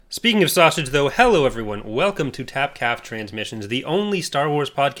Speaking of sausage, though, hello everyone. Welcome to Tap Calf Transmissions, the only Star Wars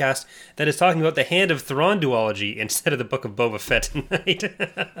podcast that is talking about the Hand of Thrawn duology instead of the Book of Boba Fett tonight.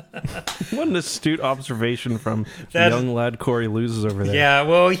 What an astute observation from young lad Corey Loses over there. Yeah,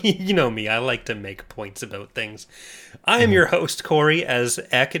 well, you know me. I like to make points about things. I am your host, Corey, as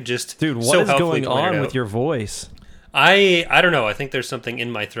Eck just Dude, what so is helpfully going on pointed with out. your voice? I don't know. I think there's something in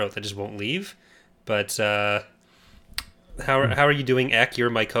my throat that just won't leave. But how are you doing, Eck? You're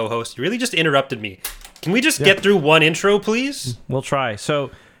my co-host. You really just interrupted me. Can we just get through one intro, please? We'll try.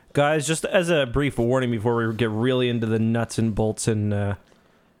 So, guys, just as a brief warning before we get really into the nuts and bolts and, I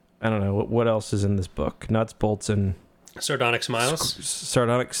don't know, what else is in this book? Nuts, bolts, and... Sardonic smiles.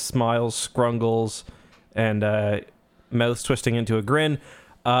 Sardonic smiles, scrungles, and mouth twisting into a grin.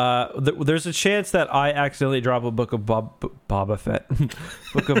 There's a chance that I accidentally drop a Book of Boba Fett.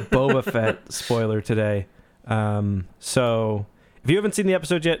 Book of Boba Fett spoiler today. So if you haven't seen the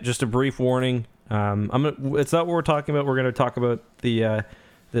episode yet, just a brief warning. It's not what we're talking about. We're going to talk about the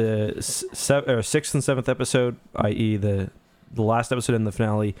 6th and 7th episode, i.e. the last episode in the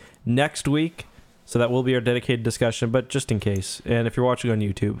finale, next week. So that will be our dedicated discussion, but just in case. And if you're watching on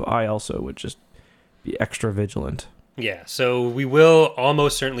YouTube, I also would just be extra vigilant. Yeah, so we will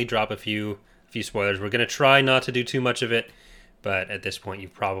almost certainly drop a few spoilers. We're going to try not to do too much of it, but at this point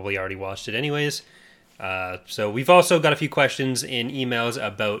you've probably already watched it anyways. So we've also got a few questions in emails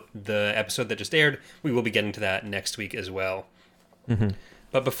about the episode that just aired. We will be getting to that next week as well. Mm-hmm.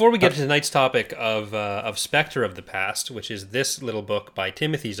 But before we get to tonight's topic of Spectre of the Past, which is this little book by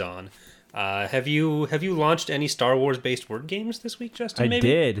Timothy Zahn, have you launched any Star Wars based word games this week, Justin? Maybe?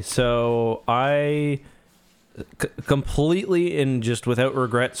 I did. So I completely and just without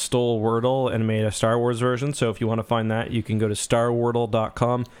regret stole Wordle and made a Star Wars version. So if you want to find that, you can go to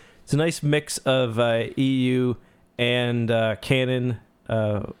starwordle.com. It's a nice mix of EU and canon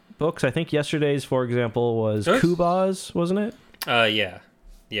books. I think yesterday's, for example, was Kubaz, wasn't it? Yeah.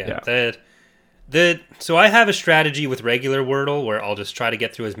 So I have a strategy with regular Wordle where I'll just try to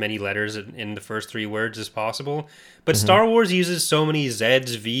get through as many letters in the first 3 words as possible. But Star Wars uses so many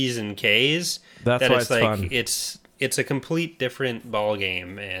Z's, V's, and K's that it's like fun. It's a complete different ball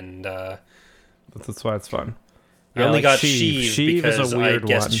game, and that's why it's fun. I only got Sheev. Sheev because is a weird I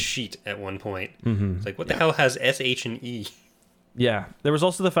guessed one. sheet at one point. Mm-hmm. It's like, what the hell has S, H, and E? Yeah. There was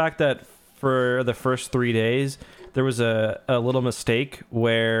also the fact that for the first 3 days, there was a little mistake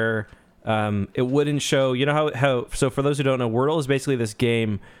where it wouldn't show... You know how... So for those who don't know, Wordle is basically this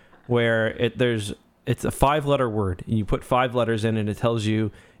game where it's a 5-letter word. You put 5 letters in and it tells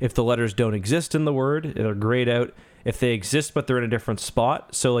you if the letters don't exist in the word, it'll grayed out. If they exist but they're in a different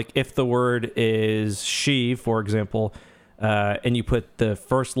spot, so like if the word is she, for example, and you put the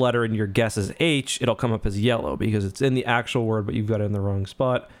first letter in your guess as H, it'll come up as yellow because it's in the actual word but you've got it in the wrong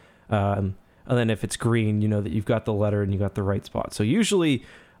spot. And then if it's green, you know that you've got the letter and you got the right spot. So usually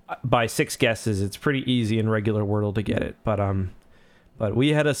by 6 guesses, it's pretty easy in regular Wordle to get it. But we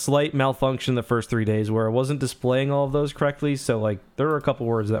had a slight malfunction the first 3 days where it wasn't displaying all of those correctly. So like there were a couple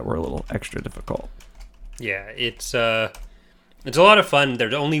words that were a little extra difficult. Yeah, it's a lot of fun.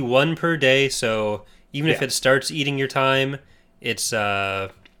 There's only 1 per day, so even if it starts eating your time, it's not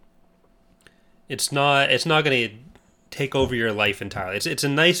going to take over your life entirely. It's a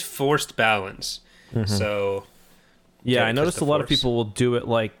nice forced balance. Mm-hmm. So yeah, I noticed a lot of people will do it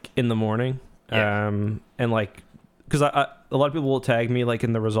like in the morning, and like because a lot of people will tag me like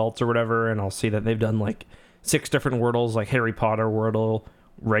in the results or whatever, and I'll see that they've done like 6 different Wordles, like Harry Potter Wordle,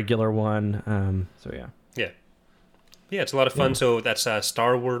 regular one. So yeah. Yeah, it's a lot of fun. Yeah. So that's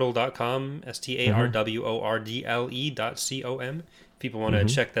starwordle.com, starwordle.com. People want to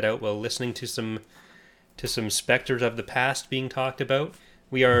check that out while listening to some specters of the past being talked about.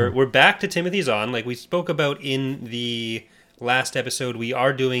 We're back to Timothy Zahn, like we spoke about in the last episode. We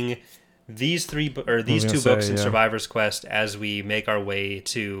are doing these 2 books in Survivor's Quest as we make our way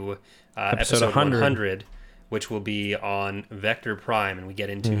to episode 100. Which will be on Vector Prime, and we get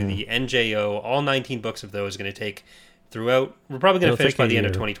into the NJO. All 19 books of those are going to take throughout. We're probably going to finish by the end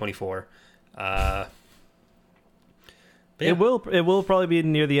of 2024. It will probably be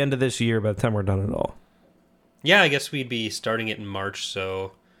near the end of this year by the time we're done it all. Yeah, I guess we'd be starting it in March,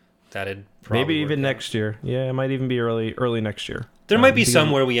 so that'd probably maybe even out. Next year. Yeah, it might even be early next year. There might be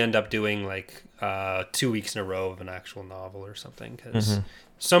some where we end up doing like 2 weeks in a row of an actual novel or something, because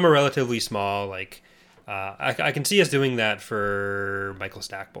some are relatively small. Like I can see us doing that for Michael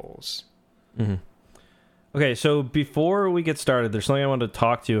Stackpole's. Mm-hmm. Okay, so before we get started, there's something I want to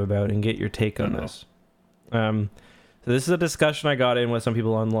talk to you about and get your take on this. So this is a discussion I got in with some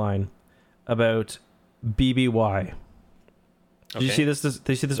people online about BBY. Did you see this? Did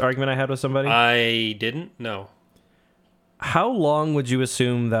you see this argument I had with somebody? I didn't. No. How long would you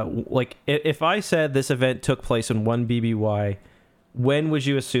assume that, like, if I said this event took place in 1 BBY, when would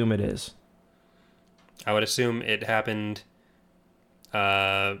you assume it is? I would assume it happened.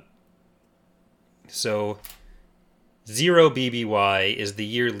 So 0 BBY is the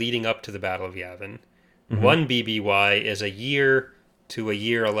year leading up to the Battle of Yavin. 1 BBY is a year to a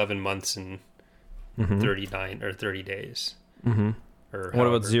year, 11 months, and 39 or 30 days. Or what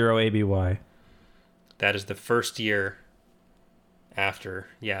about 0 ABY? That is the first year after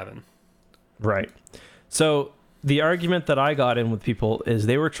Yavin. Right. So the argument that I got in with people is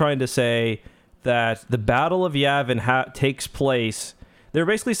they were trying to say that the Battle of Yavin takes place. They're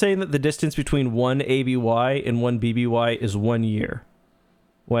basically saying that the distance between 1 ABY and 1 BBY is 1 year,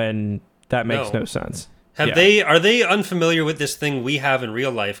 when that makes no sense. Are they unfamiliar with this thing we have in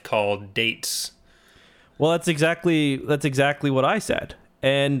real life called dates? Well, that's exactly what I said.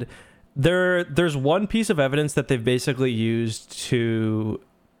 And there's one piece of evidence that they've basically used to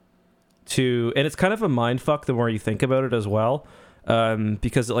and it's kind of a mindfuck the more you think about it as well,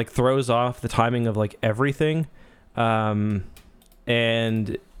 because it like throws off the timing of like everything. And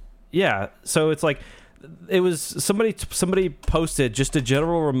yeah, so it's like it was somebody posted just a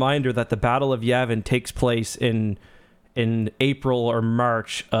general reminder that the Battle of Yavin takes place in April or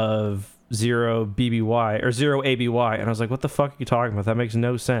March of 0 BBY or 0 ABY, and I was like, what the fuck are you talking about? That makes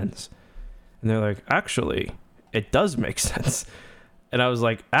no sense. And they're like, actually, it does make sense. And I was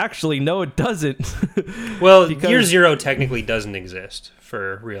like, actually, no, it doesn't. Well, year 0 technically doesn't exist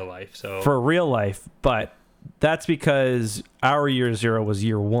for real life. So for real life, but that's because our year 0 was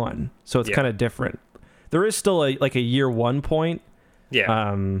year 1, so it's kind of different. There is still a year 1 point.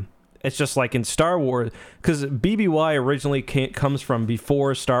 Yeah. It's just like in Star Wars, because BBY originally comes from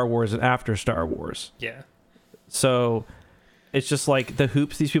before Star Wars and after Star Wars. Yeah. So it's just like the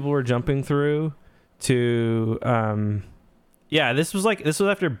hoops these people were jumping through to. This was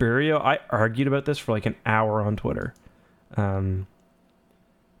after Burio. I argued about this for like an hour on Twitter. It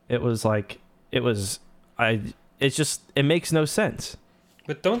makes no sense.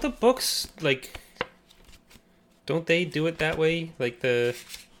 But don't the books, like, don't they do it that way? Like the...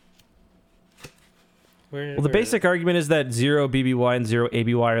 the basic argument is that 0 BBY and 0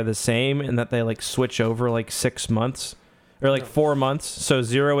 ABY are the same, and that they like switch over like 6 months or like 4 months. So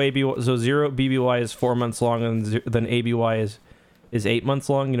 0 BBY is 4 months long, and then ABY is 8 months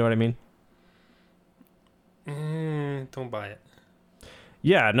long. You know what I mean? Don't buy it.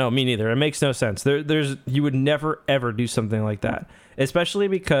 Yeah, no, me neither. It makes no sense. You would never ever do something like that, especially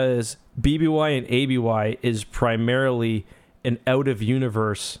because BBY and ABY is primarily an out of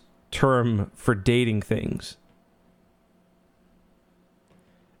universe term for dating things.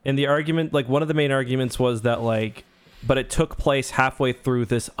 And the argument, like one of the main arguments was that but it took place halfway through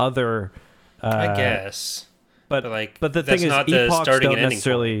this other I guess. But the thing is, epochs don't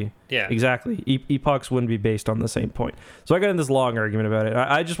necessarily... Yeah. Exactly. Epochs wouldn't be based on the same point. So I got in this long argument about it.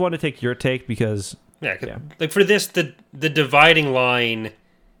 I just want to take your take because... Yeah. Like for this, the dividing line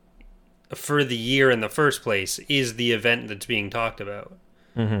for the year in the first place is the event that's being talked about.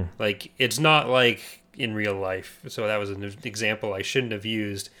 Mm-hmm. Like, it's not like in real life. So that was an example I shouldn't have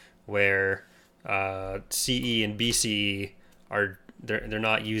used where CE and BCE they're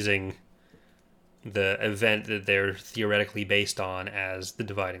not using the event that they're theoretically based on as the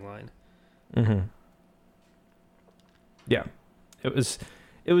dividing line. Mm-hmm. Yeah, it was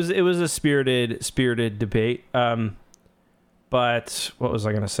a spirited debate. But what was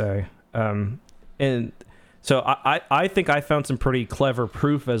I gonna say? And so I think I found some pretty clever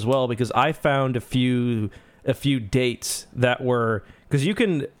proof as well, because I found a few dates that were, because you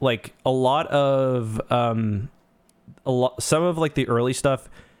can like some of like the early stuff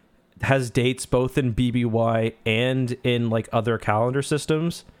has dates both in BBY and in like other calendar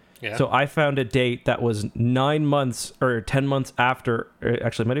systems. Yeah. So I found a date that was 9 months or 10 months after, or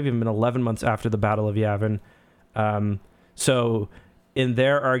actually it might have even been 11 months after the Battle of Yavin. So in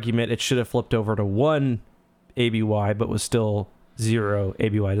their argument, it should have flipped over to 1 ABY, but was still 0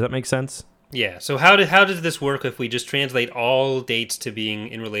 ABY. Does that make sense? Yeah. So how does this work if we just translate all dates to being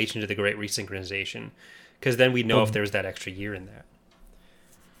in relation to the Great Resynchronization? Because then we know if there's that extra year in that.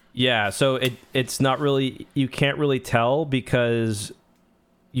 Yeah, so it's not really, you can't really tell because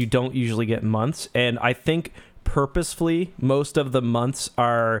you don't usually get months. And I think purposefully most of the months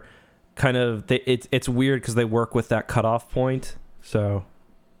are kind of, it's weird because they work with that cutoff point. So,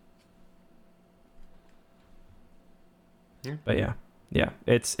 but yeah,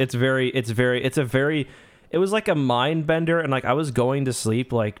 it was like a mind bender, and like I was going to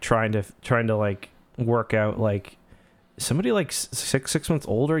sleep like trying to like work out like somebody like 6 months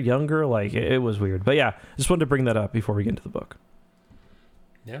older, younger. Like it was weird. But yeah, just wanted to bring that up before we get into the book.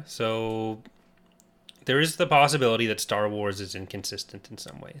 Yeah, so there is the possibility that Star Wars is inconsistent in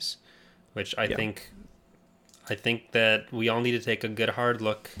some ways, which I think that we all need to take a good hard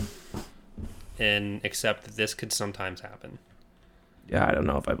look and accept that this could sometimes happen. Yeah, I don't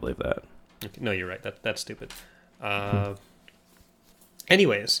know if I believe that. Okay, no, you're right. That's stupid.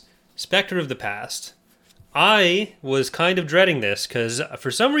 Anyways, Spectre of the Past. I was kind of dreading this because for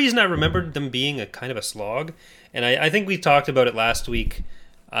some reason I remembered them being a kind of a slog, and I think we talked about it last week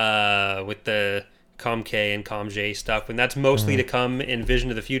with the Com K and Com J stuff, and that's mostly to come in Vision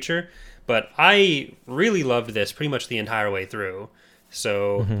of the Future. But I really loved this pretty much the entire way through.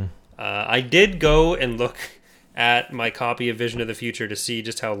 So I did go and look at my copy of Vision of the Future to see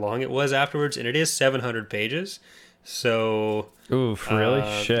just how long it was afterwards, and it is 700 pages. So, oof, really?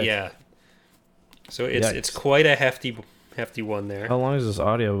 Shit. Yeah. So it's quite a hefty one there. How long is this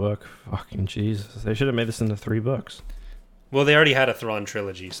audiobook? Fucking Jesus. They should have made this into 3 books. Well, they already had a Thrawn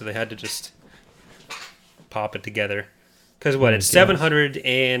trilogy, so they had to just pop it together. Because it's 700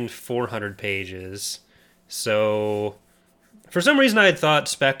 and 400 pages. So, for some reason I had thought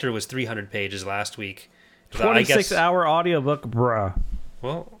Spectre was 300 pages last week. 26-hour audiobook, bruh.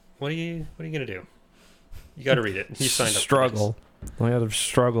 Well, what are you gonna do? You got to read it. You signed up. Struggle. I got to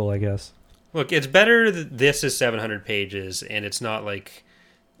struggle, I guess. Look, it's better that this is 700 pages, and it's not like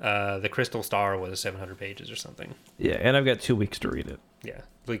the Crystal Star was 700 pages or something. Yeah, and I've got 2 weeks to read it. Yeah,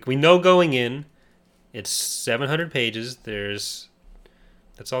 like we know going in, it's 700 pages.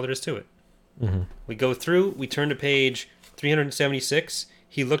 That's all there is to it. Mm-hmm. We go through. We turn to page 376.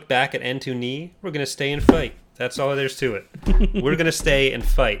 He looked back at N2Ni. We're gonna stay and fight. That's all there's to it. We're gonna stay and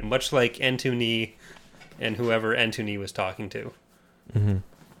fight, much like N2Ni and whoever N2Ni was talking to. Mm-hmm.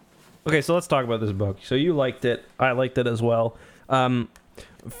 Okay, so let's talk about this book. So you liked it. I liked it as well.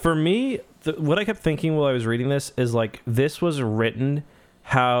 For me, what I kept thinking while I was reading this is like this was written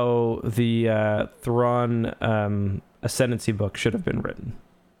how the Thrawn Ascendancy book should have been written.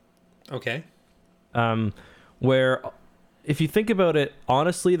 Okay. Where, if you think about it,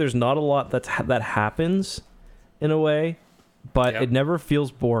 honestly, there's not a lot that happens in a way, but it never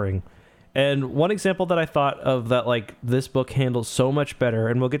feels boring. And one example that I thought of that like this book handles so much better,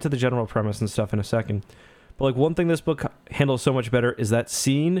 and we'll get to the general premise and stuff in a second, but like one thing this book handles so much better is that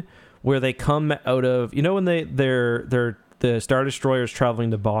scene where they come out of, you know, when they're the Star Destroyer's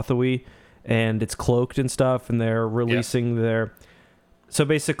traveling to Bothawi and it's cloaked and stuff, and they're releasing their... So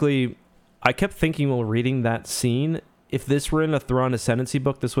basically, I kept thinking while reading that scene, if this were in a Thrawn Ascendancy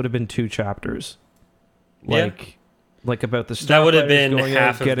book, this would have been 2 chapters. Like about the Star that would have been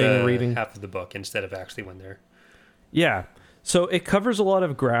half half of the book instead of actually when they're... Yeah. So it covers a lot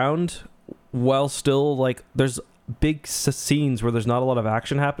of ground while still like there's big scenes where there's not a lot of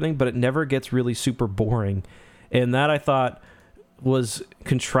action happening, but it never gets really super boring. And that I thought was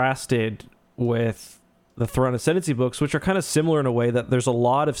contrasted with the Thrawn Ascendancy books, which are kind of similar in a way that there's a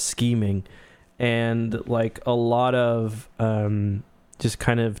lot of scheming and like a lot of just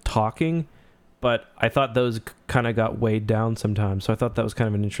kind of talking. But I thought those kind of got weighed down sometimes. So I thought that was kind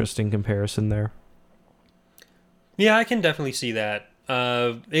of an interesting comparison there. Yeah, I can definitely see that.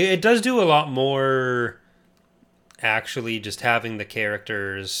 It does do a lot more actually just having the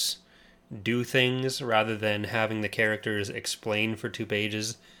characters do things rather than having the characters explain for 2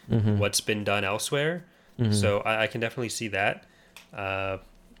 pages what's been done elsewhere. Mm-hmm. So I can definitely see that. Let's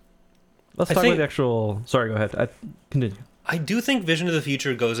talk about the actual... Sorry, go ahead. Continue. I do think Vision of the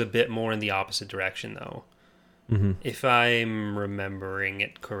Future goes a bit more in the opposite direction, though. Mm-hmm. If I'm remembering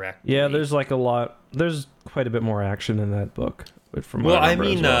it correctly. Yeah, there's like a lot... There's quite a bit more action in that book. I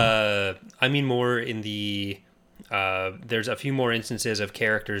mean more in the... there's a few more instances of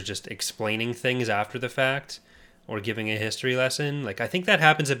characters just explaining things after the fact or giving a history lesson. Like, I think that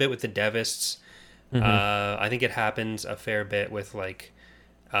happens a bit with the Devists. Mm-hmm. I think it happens a fair bit with, like,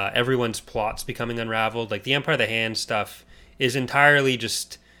 everyone's plots becoming unraveled. Like, the Empire of the Hand stuff is entirely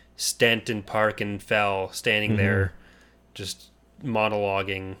just Stent and Park and Fell standing there just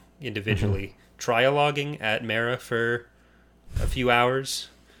monologuing individually. Trialoguing at Mara for a few hours.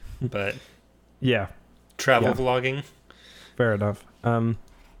 But... yeah. Travel vlogging. Fair enough.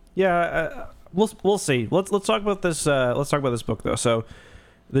 We'll see. Let's talk about this. Let's talk about this book though. So,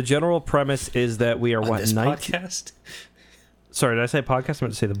 the general premise is that we are podcast. Sorry, did I say podcast? I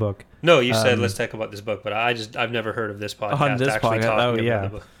meant to say the book. No, you said let's talk about this book, but I've never heard of this podcast. On this actually podcast, talking about the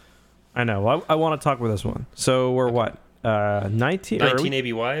book. I know. I want to talk about this one. So we're what 19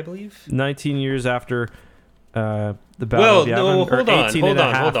 ABY, I believe. 19 years after the Battle of Yavin. Well,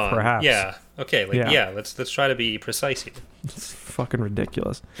 no, hold on. Perhaps. Yeah. Okay. Let's try to be precise here. It's fucking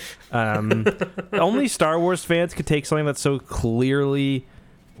ridiculous. Only Star Wars fans could take something that's so clearly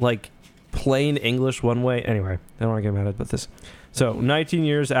like plain English one way. Anyway, I don't want to get mad about this. So, 19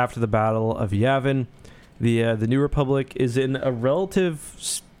 years after the Battle of Yavin, the New Republic is in a relative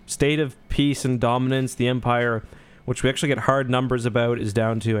state of peace and dominance. The Empire, which we actually get hard numbers about, is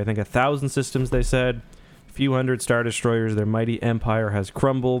down to, I think, 1,000 systems, they said. A few hundred Star Destroyers. Their mighty empire has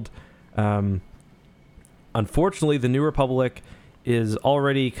crumbled. Unfortunately, the New Republic is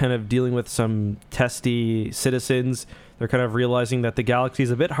already kind of dealing with some testy citizens. They're kind of realizing that the galaxy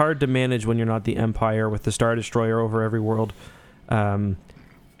is a bit hard to manage when you're not the Empire with the Star Destroyer over every world. And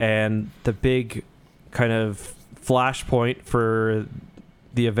the big kind of flashpoint for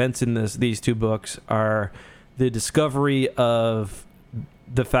the events in these two books are the discovery of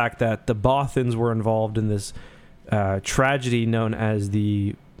the fact that the Bothans were involved in this tragedy known as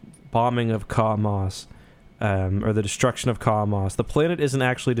the bombing of Ka Mos, or the destruction of Ka Mos. The planet isn't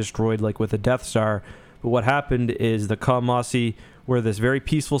actually destroyed like with the Death Star, but what happened is the Ka Mosi were this very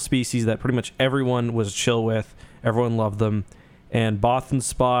peaceful species that pretty much everyone was chill with, everyone loved them, and Bothan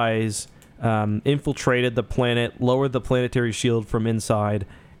spies infiltrated the planet, lowered the planetary shield from inside,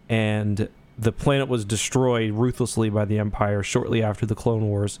 and the planet was destroyed ruthlessly by the Empire shortly after the Clone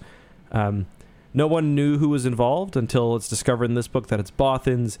Wars. No one knew who was involved until it's discovered in this book that it's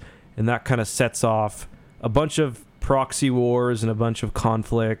Bothans, and that kind of sets off a bunch of proxy wars and a bunch of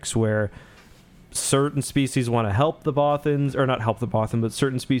conflicts where certain species want to help the Bothans, or not help the Bothan, but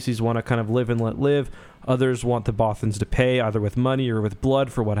certain species want to kind of live and let live. Others want the Bothans to pay, either with money or with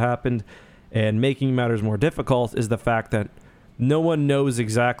blood, for what happened. And making matters more difficult is the fact that no one knows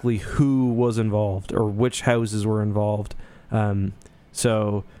exactly who was involved or which houses were involved.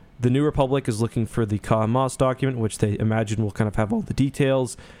 So the New Republic is looking for the Ka Mos document, which they imagine will kind of have all the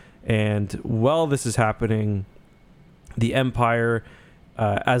details. And while this is happening, the Empire,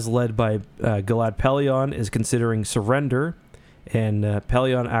 as led by Gilad Pellaeon, is considering surrender. And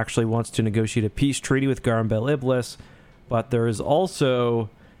Pellaeon actually wants to negotiate a peace treaty with Garm Bel Iblis. But there is also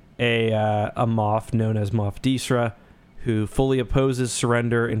a Moff known as Moff Disra, who fully opposes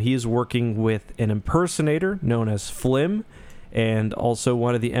surrender, and he is working with an impersonator known as Flim, and also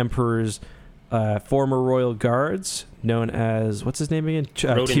one of the Emperor's former royal guards, known as, what's his name again?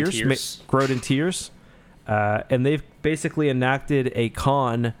 Grodin Tierce. And they've basically enacted a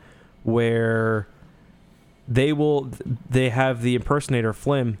con where they have the impersonator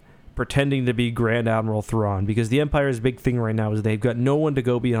Flim pretending to be Grand Admiral Thrawn, because the Empire's big thing right now is they've got no one to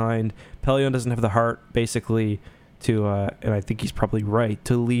go behind. Pellaeon doesn't have the heart, basically, to, and I think he's probably right,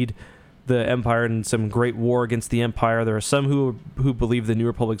 to lead the Empire in some great war against the Empire. There are some who believe the New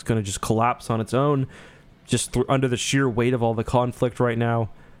Republic's going to just collapse on its own, just under the sheer weight of all the conflict right now.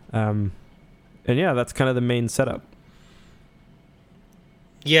 And yeah, that's kind of the main setup.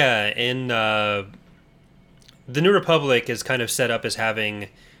 Yeah, and the New Republic is kind of set up as having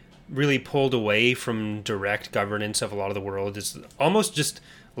really pulled away from direct governance of a lot of the world. It's almost just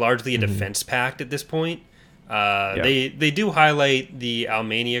largely a defense pact at this point. They do highlight the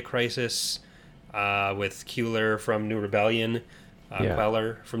Almania crisis with Kueller from New Rebellion,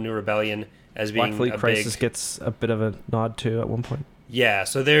 Queller from New Rebellion, as being Black Fleet a crisis big... gets a bit of a nod to at one point. Yeah,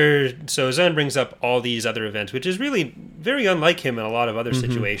 so Zen brings up all these other events, which is really very unlike him in a lot of other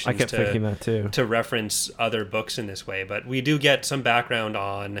situations. I kept thinking that too. To reference other books in this way, but we do get some background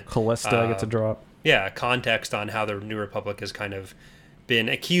on Callista gets a drop. Yeah, context on how the New Republic has kind of been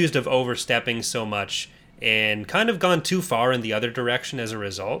accused of overstepping so much and kind of gone too far in the other direction as a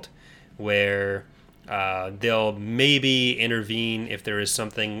result, where they'll maybe intervene if there is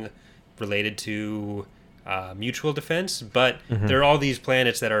something related to mutual defense, but there are all these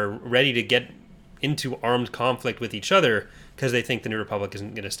planets that are ready to get into armed conflict with each other because they think the New Republic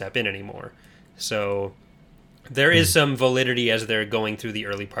isn't going to step in anymore. So there is some validity as they're going through the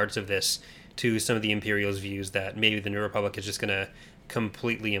early parts of this to some of the Imperials' views that maybe the New Republic is just going to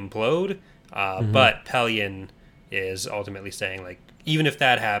completely implode. But Pellaeon is ultimately saying, like, even if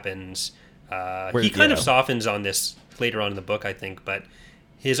that happens, he kind of softens on this later on in the book, I think, but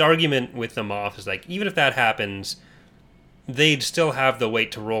his argument with the Moff is like, even if that happens, they'd still have the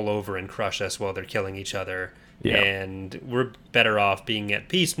weight to roll over and crush us while they're killing each other. Yeah. And we're better off being at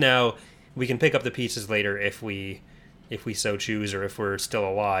peace now. We can pick up the pieces later if we so choose, or if we're still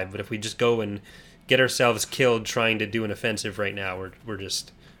alive. But if we just go and get ourselves killed trying to do an offensive right now,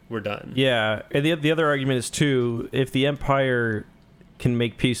 we're done. Yeah, and the other argument is too, if the Empire can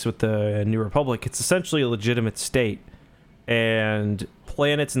make peace with the New Republic, it's essentially a legitimate state, and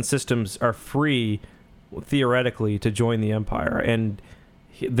planets and systems are free theoretically, to join the Empire. And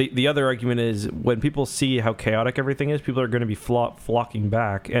the other argument is when people see how chaotic everything is, people are going to be flocking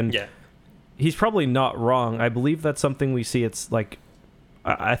back. And he's probably not wrong. I believe that's something we see. It's like,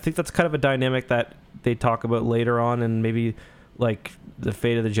 I think that's kind of a dynamic that they talk about later on, and maybe like the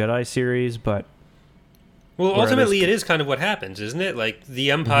Fate of the Jedi series. But well, ultimately, it is kind of what happens, isn't it? Like the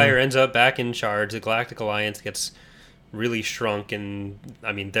Empire ends up back in charge. The Galactic Alliance gets really shrunk, and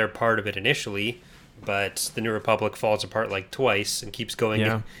I mean they're part of it initially, but the New Republic falls apart like twice and keeps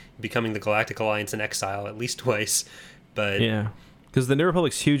going, becoming the Galactic Alliance in exile at least twice. But because the New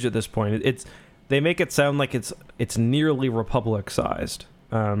Republic's huge at this point. They make it sound like it's nearly Republic sized.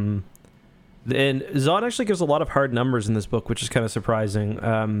 And Zahn actually gives a lot of hard numbers in this book, which is kind of surprising.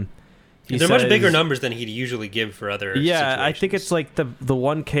 They're much bigger numbers than he'd usually give for other situations. I think it's like the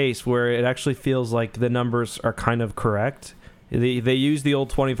one case where it actually feels like the numbers are kind of correct. They use the old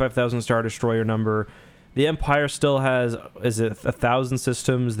 25,000 Star Destroyer number. The Empire still has 1,000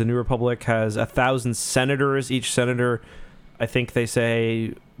 systems. The New Republic has 1,000 senators. Each senator, I think they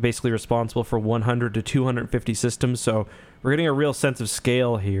say, basically responsible for 100 to 250 systems. So we're getting a real sense of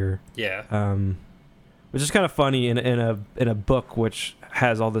scale here. Yeah. Which is kind of funny in a book which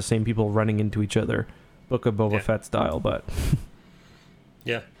has all the same people running into each other, Book of Boba Fett style. But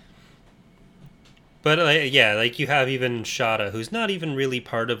yeah. But like you have even Shada, who's not even really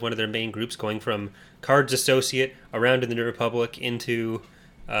part of one of their main groups, going from Card's associate around in the New Republic into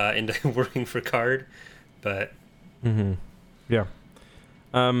working for Card. But yeah.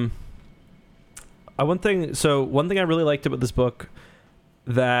 One thing I really liked about this book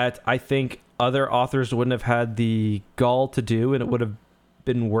that I think other authors wouldn't have had the gall to do, and it would have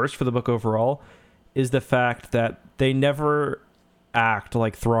been worse for the book overall, is the fact that they never act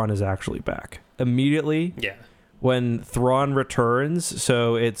like Thrawn is actually back. Immediately, when Thrawn returns,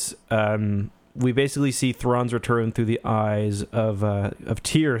 so it's we basically see Thrawn's return through the eyes of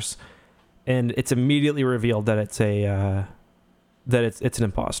Tierce, and it's immediately revealed that it's an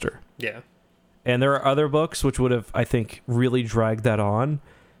imposter. Yeah. And there are other books which would have, I think, really dragged that on,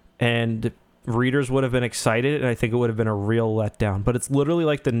 and readers would have been excited, and I think it would have been a real letdown. But it's literally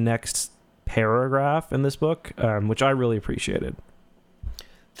like the next paragraph in this book, which I really appreciated.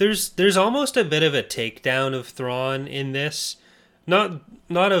 There's almost a bit of a takedown of Thrawn in this. Not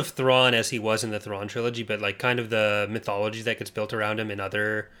of Thrawn as he was in the Thrawn trilogy, but like kind of the mythology that gets built around him in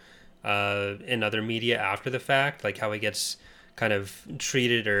other media after the fact, like how he gets kind of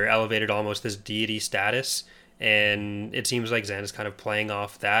treated or elevated almost as deity status, and it seems like Zahn is kind of playing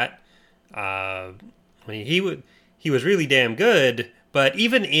off that. He was really damn good, but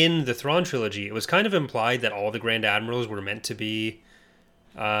even in the Thrawn trilogy, it was kind of implied that all the Grand Admirals were meant to be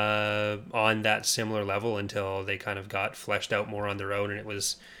on that similar level until they kind of got fleshed out more on their own, and it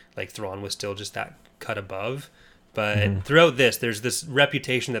was like Thrawn was still just that cut above. But throughout this, there's this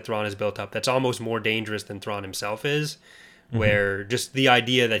reputation that Thrawn has built up that's almost more dangerous than Thrawn himself is, where just the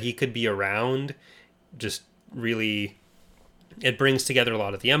idea that he could be around just really, it brings together a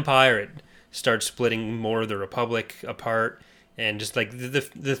lot of the Empire. It starts splitting more of the Republic apart, and just like the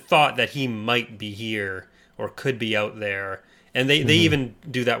thought that he might be here or could be out there. And they even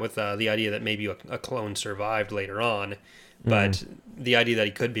do that with the idea that maybe a clone survived later on, but the idea that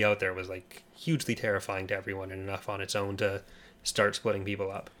he could be out there was like hugely terrifying to everyone, and enough on its own to start splitting people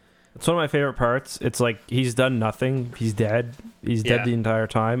up. It's one of my favorite parts. It's like he's done nothing. He's dead. He's dead the entire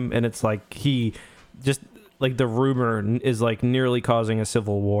time. And it's like he just, like, the rumor is like nearly causing a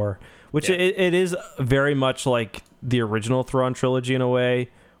civil war, which it is very much like the original Thrawn trilogy in a way,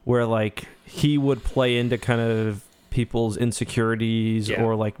 where like he would play into kind of people's insecurities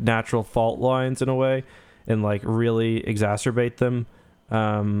or like natural fault lines in a way, and like really exacerbate them.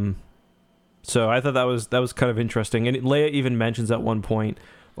 So I thought that was kind of interesting. And Leia even mentions at one point,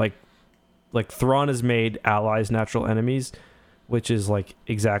 like Thrawn has made allies natural enemies, which is like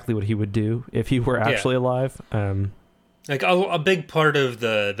exactly what he would do if he were actually alive. Like a big part of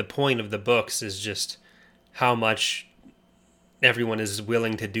the point of the books is just how much everyone is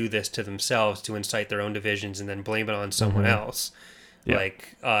willing to do this to themselves to incite their own divisions and then blame it on someone else. Yeah.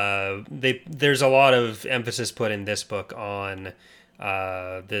 Like there's a lot of emphasis put in this book on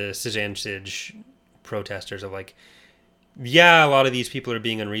the Sazan Sige protesters of like, a lot of these people are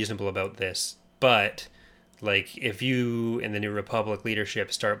being unreasonable about this, but like if you in the New Republic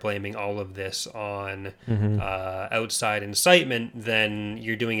leadership start blaming all of this on outside incitement, then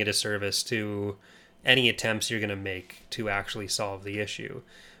you're doing a disservice to any attempts you're going to make to actually solve the issue,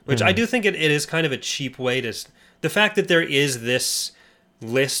 which I do think it is kind of a cheap way to... The fact that there is this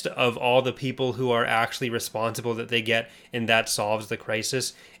list of all the people who are actually responsible that they get, and that solves the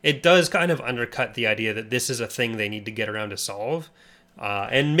crisis, it does kind of undercut the idea that this is a thing they need to get around to solve.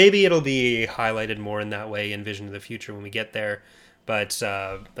 And maybe it'll be highlighted more in that way in Vision of the Future when we get there. But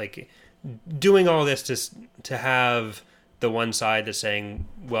like doing all this to have the one side that's saying,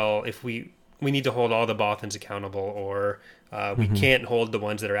 well, if we need to hold all the Bothans accountable, or we can't hold the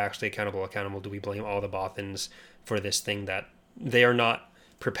ones that are actually accountable. Do we blame all the Bothans for this thing that they are not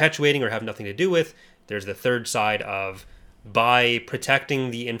perpetuating or have nothing to do with? There's the third side of, by protecting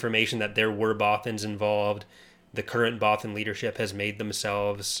the information that there were Bothans involved, the current Bothan leadership has made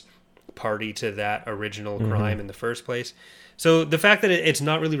themselves party to that original crime in the first place. So the fact that it's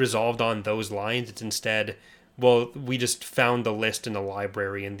not really resolved on those lines, it's instead, well, we just found the list in the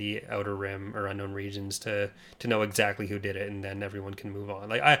library in the Outer Rim or Unknown Regions to know exactly who did it, and then everyone can move on.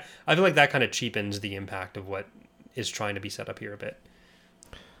 Like I feel like that kind of cheapens the impact of what is trying to be set up here a bit.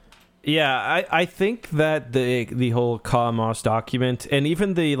 Yeah, I think that the whole Ka Moss document and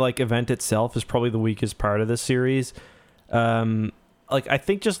even the like event itself is probably the weakest part of this series. Like I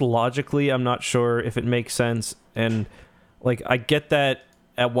think just logically, I'm not sure if it makes sense, and like I get that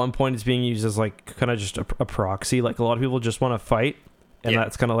at one point it's being used as like kind of just a proxy. Like a lot of people just want to fight, and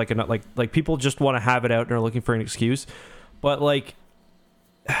that's kind of like people just want to have it out and are looking for an excuse. But like,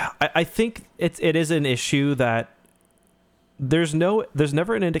 I think it is an issue that there's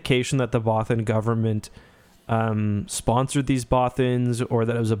never an indication that the Bothan government sponsored these Bothans, or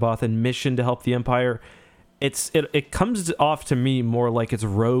that it was a Bothan mission to help the Empire. It comes off to me more like it's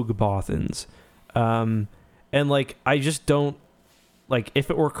rogue Bothans, and like I just don't like, if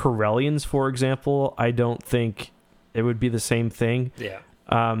it were Corellians, for example, I don't think it would be the same thing. Yeah.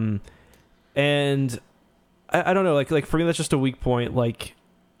 And I don't know, like for me that's just a weak point. Like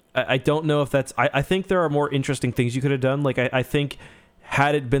I don't know if that's... I think there are more interesting things you could have done. Like, I think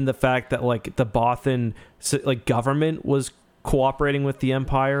had it been the fact that, like, the Bothan, like, government was cooperating with the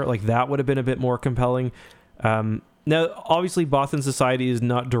Empire, like, that would have been a bit more compelling. Now, obviously, Bothan society is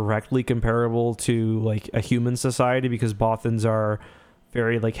not directly comparable to, like, a human society, because Bothans are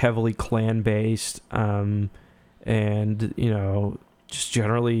very, like, heavily clan-based, and, you know, just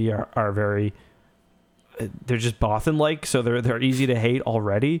generally are very... They're just Bothan-like, so they're easy to hate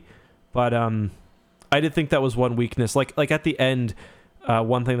already. But I did think that was one weakness. Like at the end,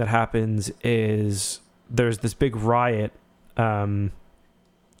 one thing that happens is there's this big riot, and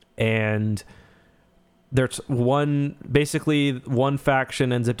there's one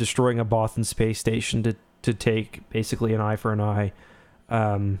faction ends up destroying a Bothan space station to take basically an eye for an eye,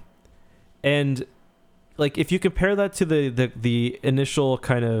 and like if you compare that to the initial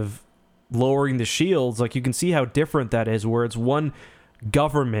kind of lowering the shields, like you can see how different that is, where it's one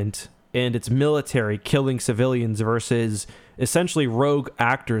government and it's military killing civilians versus essentially rogue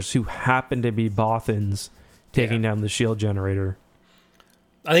actors who happen to be Bothans taking down the shield generator.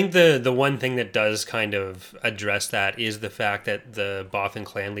 I think the one thing that does kind of address that is the fact that the Bothan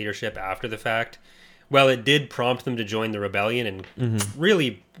clan leadership after the fact, well, it did prompt them to join the rebellion and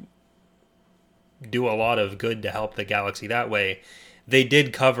really do a lot of good to help the galaxy that way. They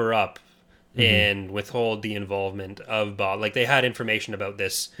did cover up and withhold the involvement of like they had information about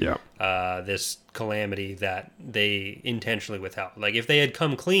this this calamity that they intentionally withheld. Like if they had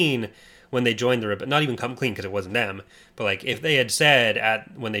come clean when they joined the not even come clean because it wasn't them, but like if they had said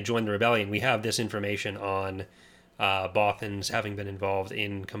when they joined the rebellion, we have this information on Bothans having been involved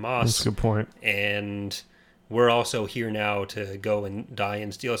in Ka Moss. That's a good point. And we're also here now to go and die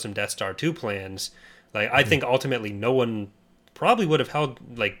and steal some Death Star 2 plans. Like I think ultimately no one probably would have had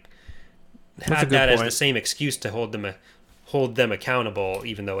that as the same excuse to hold them accountable,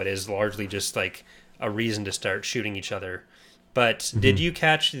 even though it is largely just like a reason to start shooting each other. But did you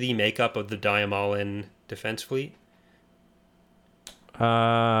catch the makeup of the Diamolan defense fleet?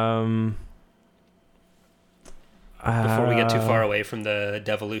 Before we get too far away from the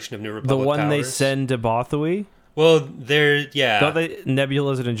devolution of New Republic the one powers. They send to Bothawui? Well, they're don't they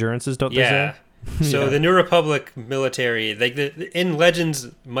nebulas and endurances? Don't they say? So the New Republic military, like in Legends,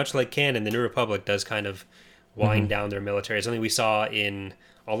 much like canon, the New Republic does kind of wind down their military. Something we saw in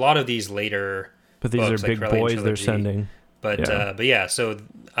a lot of these later. But these books, are big Corellian boys Trilogy. they're sending. But yeah, so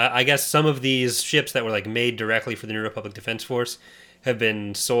I guess some of these ships that were like made directly for the New Republic Defense Force have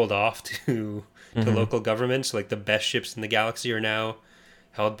been sold off to local governments. Like the best ships in the galaxy are now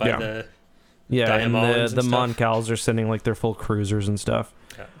held by the and the Mon Cals are sending like their full cruisers and stuff.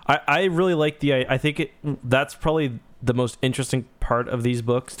 Yeah. I really like I think that's probably the most interesting part of these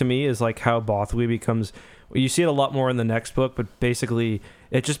books to me, is like how Bothawui becomes. You see it a lot more in the next book, but basically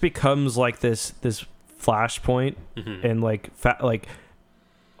it just becomes like this flashpoint, and like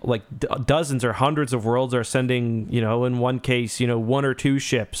like dozens or hundreds of worlds are sending, in one case, one or two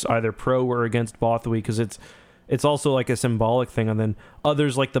ships either pro or against Bothawui, because it's also like a symbolic thing. And then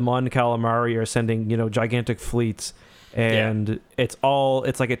others like the Mon Calamari are sending, gigantic fleets, and it's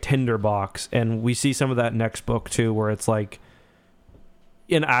like a tinderbox. And we see some of that next book too, where it's like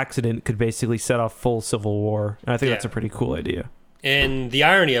an accident could basically set off full civil war. And I think that's a pretty cool idea. And the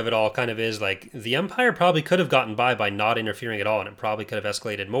irony of it all kind of is like the Empire probably could have gotten by not interfering at all, and it probably could have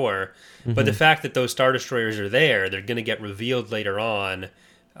escalated more. Mm-hmm. But the fact that those Star Destroyers are there, they're going to get revealed later on.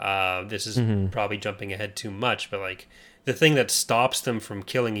 This is probably jumping ahead too much, but like the thing that stops them from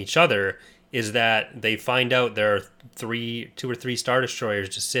killing each other is that they find out there are two or three Star Destroyers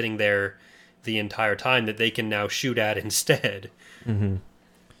just sitting there the entire time that they can now shoot at instead. Mm-hmm.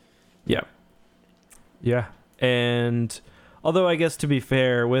 Yeah. Yeah. And although I guess to be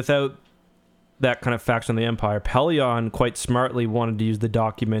fair, without that kind of faction on the Empire, Pellaeon quite smartly wanted to use the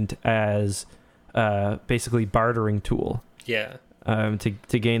document as basically bartering tool. Yeah.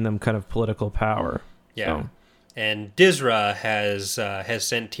 To gain them kind of political power. Yeah. So. And Dizra has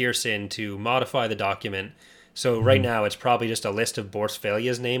sent Tiersin to modify the document. So right now it's probably just a list of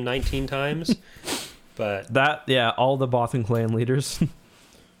Borsphalia's name 19 times. But all the Bothan clan leaders.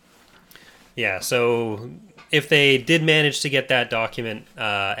 Yeah, so if they did manage to get that document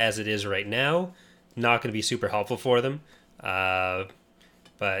as it is right now, not going to be super helpful for them.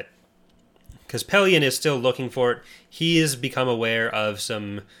 But because Pellaeon is still looking for it, he has become aware of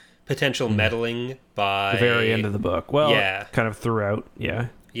some potential meddling by... the very end of the book. Well, kind of throughout, yeah.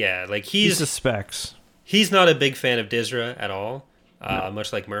 Yeah, like he suspects. He's not a big fan of Dizra at all,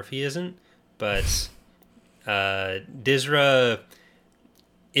 much like Murphy isn't. But Dizra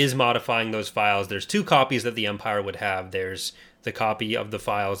is modifying those files. There's two copies that the Empire would have. There's the copy of the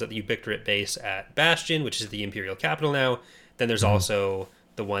files at the Ubictorate base at Bastion, which is the Imperial capital now. Then there's also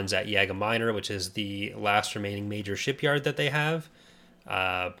the ones at Yaga Minor, which is the last remaining major shipyard that they have.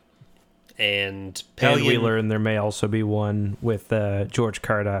 And Pellaeon... we learn there may also be one with George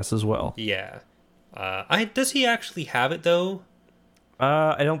Cardass as well. Yeah. Does he actually have it, though?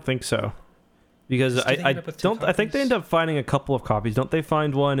 I don't think so. Because I think they end up finding a couple of copies. Don't they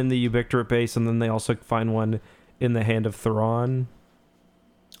find one in the Ubictorate base, and then they also find one in the Hand of Thrawn?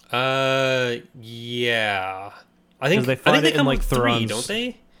 Yeah. I think they come in like three, don't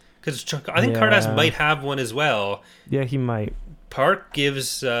they? Because I think Cardass might have one as well. Yeah, he might. Park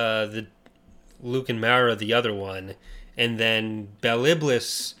gives the Luke and Mara the other one, and then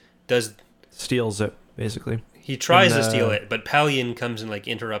Beliblis steals it, basically. He tries to steal it, but Pellaeon comes and like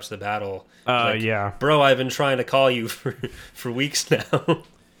interrupts the battle. Yeah. Bro, I've been trying to call you for weeks now.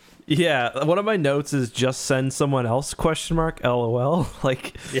 Yeah, one of my notes is just send someone else, ? LOL.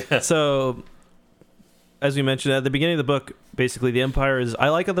 So, as we mentioned at the beginning of the book, basically the Empire is... I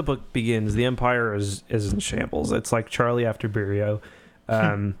like how the book begins. The Empire is in shambles. It's like Charlie after Birio.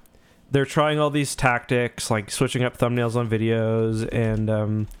 They're trying all these tactics, like switching up thumbnails on videos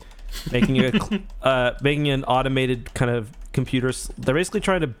and making an automated kind of computer. They're basically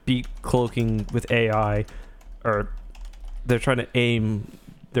trying to beat cloaking with AI, or they're trying to aim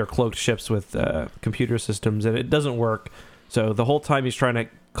their cloaked ships with computer systems, and it doesn't work. So the whole time he's trying to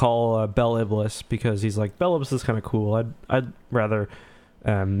call Beliblis, because he's like, Beliblis is kind of cool. I'd rather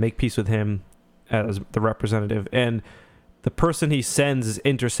make peace with him as the representative. And the person he sends is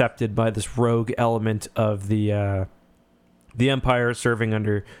intercepted by this rogue element of the Empire, serving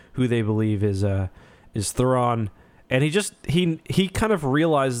under who they believe is Thrawn. And he kind of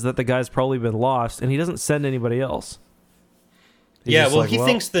realizes that the guy's probably been lost, and he doesn't send anybody else. He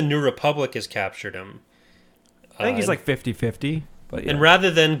thinks the New Republic has captured him. I think he's like 50-50. But yeah. And rather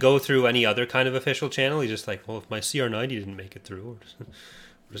than go through any other kind of official channel, he's just like, well, if my CR90 didn't make it through,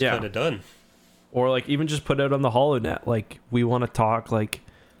 we're just kind of done. Or like even just put out on the HoloNet, like, we want to talk, like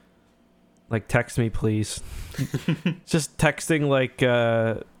text me please. Just texting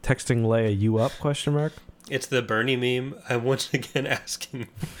Leia, you up, ? It's the Bernie meme. I'm once again asking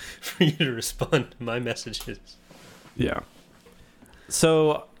for you to respond to my messages. Yeah.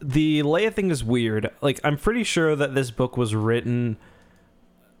 So the Leia thing is weird. Like, I'm pretty sure that this book was written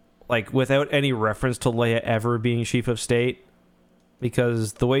like without any reference to Leia ever being chief of state,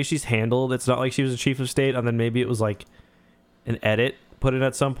 because the way she's handled, it's not like she was a chief of state, and then maybe it was like an edit put in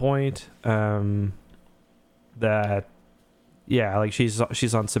at some point. That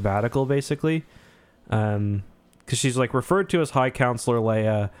she's on sabbatical basically. Because she's like referred to as High Counselor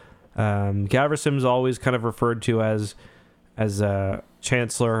Leia. Gavrissim's always kind of referred to as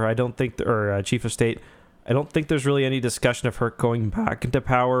Chancellor. I don't think, or Chief of State. I don't think there's really any discussion of her going back into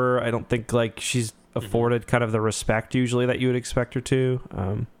power. I don't think like she's afforded kind of the respect usually that you would expect her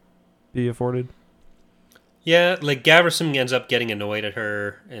to be afforded. Yeah, like Gaverson ends up getting annoyed at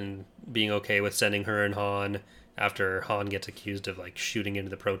her and being okay with sending her and Han after Han gets accused of like shooting into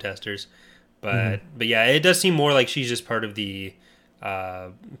the protesters. But yeah, it does seem more like she's just part of the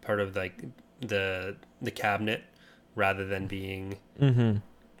like the cabinet rather than being in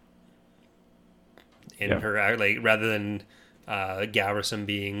her, like rather than Gaverson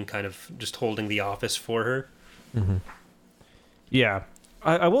being kind of just holding the office for her. Yeah,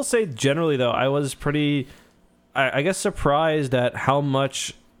 I will say generally though, I was pretty, I guess, surprised at how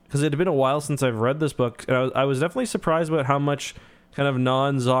much, because it had been a while since I've read this book, and I was definitely surprised about how much kind of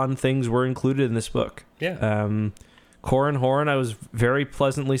non-Zahn things were included in this book. Yeah. Corran Horn, I was very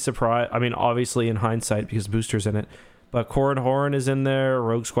pleasantly surprised. I mean, obviously in hindsight because Booster's in it, but Corran Horn is in there.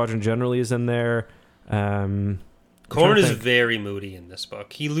 Rogue Squadron generally is in there. Corran is very moody in this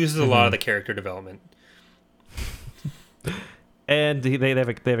book. He loses a lot of the character development. And they have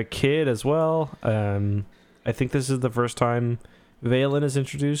a kid as well. I think this is the first time Valen is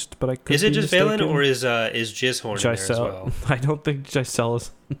introduced, but I could Is it be just mistaken. Valen or is Jizhorn in there as well? I don't think Giselle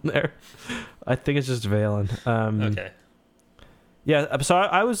is in there. I think it's just Valen. Okay. Yeah, so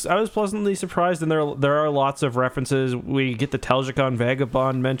I was pleasantly surprised, and there are lots of references. We get the Telgicon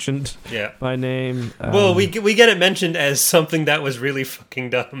Vagabond mentioned by name. Well, we get it mentioned as something that was really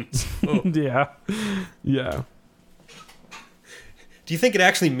fucking dumb. So. Yeah. Do you think it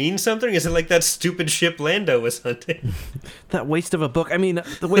actually means something? Is it like that stupid ship Lando was hunting? That waste of a book. I mean,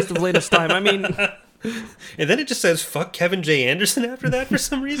 the waste of Lando's time. I mean... And then it just says, fuck Kevin J. Anderson after that for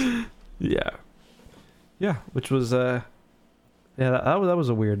some reason? Yeah. Yeah, which was... that was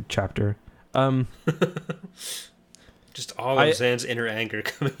a weird chapter. Just all of Zan's inner anger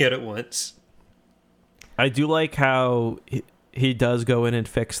coming out at once. I do like how he does go in and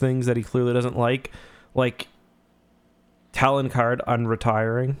fix things that he clearly doesn't like Talon Card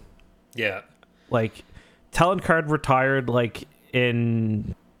unretiring. Yeah. Like, Talon Card retired, like,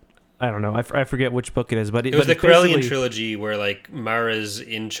 in... I don't know. I forget which book it is, but... It was the Corellian trilogy where, like, Mara's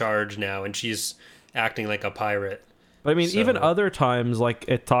in charge now, and she's acting like a pirate. But, I mean, even other times, like,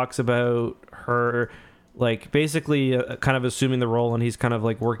 it talks about her, like, basically kind of assuming the role, and he's kind of,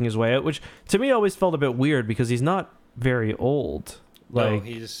 like, working his way out, which, to me, always felt a bit weird, because he's not very old. Like,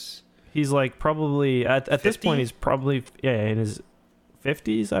 no, he's like probably at this point he's probably in his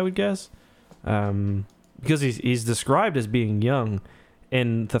 50s, I would guess, because he's described as being young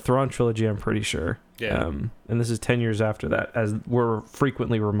in the Thrawn trilogy, I'm pretty sure. Yeah. And this is 10 years after that, as we're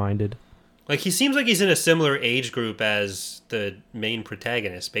frequently reminded. Like, he seems like he's in a similar age group as the main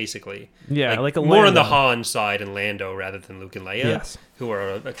protagonist, basically. Yeah, like a more Lando. on the Han side and Lando rather than Luke and Leia, yes, who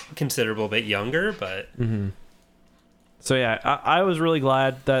are a considerable bit younger, but. So yeah, I was really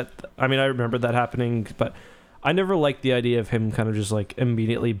glad that, I mean, I remember that happening, but I never liked the idea of him kind of just like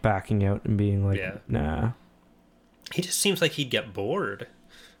immediately backing out and being like, nah. He just seems like he'd get bored.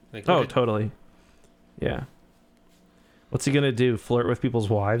 Like, totally. Yeah. What's he gonna do? Flirt with people's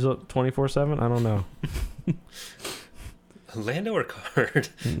wives 24/7? I don't know. Lando or Card?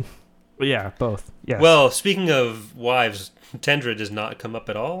 Yeah, both. Yes. Well, speaking of wives, Tendra does not come up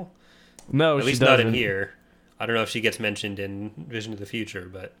at all. No, at she least doesn't. not in here. I don't know if she gets mentioned in Vision of the Future,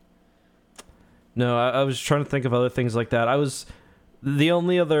 but no, I was trying to think of other things like that. The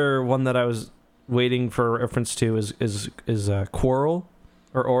only other one that I was waiting for reference to is Quarrel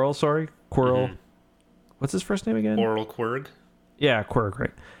or Oral. Sorry, Quarrel. What's his first name again? Oral Quirg. Yeah, Quirg,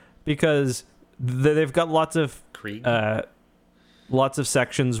 right? Because they've got lots of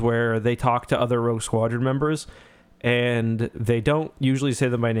sections where they talk to other Rogue Squadron members, and they don't usually say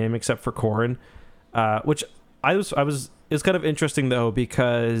them by name except for Corran, which it's kind of interesting though,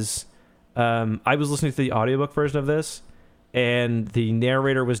 because I was listening to the audiobook version of this, and the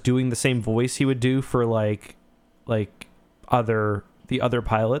narrator was doing the same voice he would do for like the other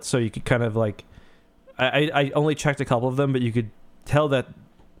pilots, so you could kind of like I only checked a couple of them, but you could tell that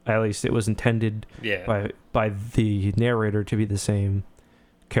at least it was intended by the narrator to be the same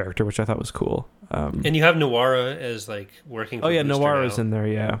character, which I thought was cool. And you have Nawara as like working for Booster Nawara's now. in there,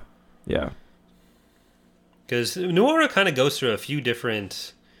 yeah. Because Nawara kind of goes through a few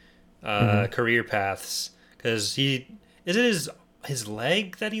different career paths. Because is it his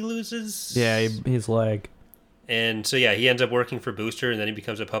leg that he loses? Yeah, his leg. And so he ends up working for Booster, and then he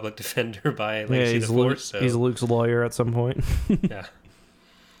becomes a public defender by Legacy of the Force. So. He's Luke's lawyer at some point. Yeah,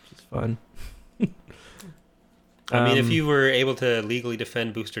 which is fun. I mean, if you were able to legally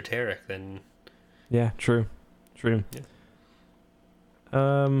defend Booster Tarek, then yeah, true. Yeah.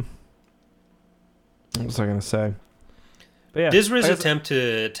 What was I gonna say? But yeah, Dizra's attempt to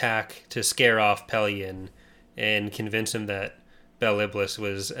attack to scare off Pelion and convince him that Bel Iblis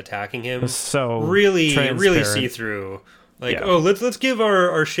was attacking him so really transparent. see through. Like, Yeah. oh, let's give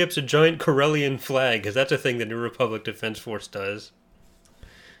our ships a giant Corellian flag, because that's a thing the New Republic Defense Force does.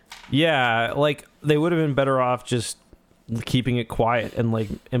 Yeah, like they would have been better off just keeping it quiet and like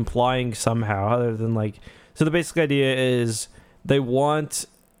implying somehow, other than like. So the basic idea is they want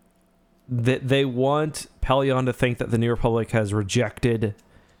Pelion to think that the New Republic has rejected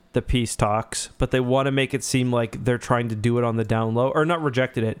the peace talks, but they want to make it seem like they're trying to do it on the down low, or not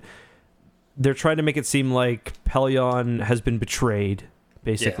rejected it. They're trying to make it seem like Pelion has been betrayed,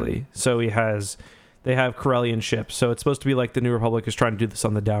 basically. Yeah. So they have Corellian ships. So it's supposed to be like the New Republic is trying to do this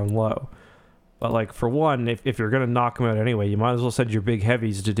on the down low. But like for one, if you're gonna knock them out anyway, you might as well send your big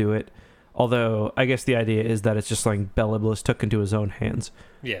heavies to do it. Although I guess the idea is that it's just like Bel Iblis took into his own hands.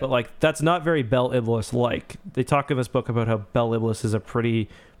 Yeah. But like that's not very Bel Iblis like. They talk in this book about how Bel Iblis is a pretty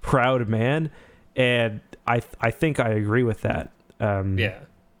proud man, and I think I agree with that. Yeah.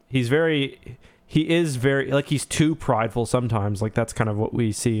 He is very like he's too prideful sometimes. Like that's kind of what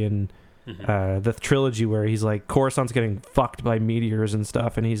we see in the trilogy, where he's like Coruscant's getting fucked by meteors and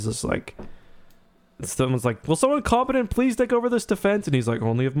stuff, and he's just like, someone's like, will someone competent please take over this defense? And he's like,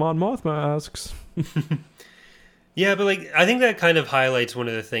 only if Mon Mothma asks. Yeah, but like I think that kind of highlights one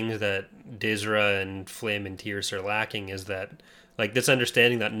of the things that Dizra and Flim and Tierce are lacking, is that like this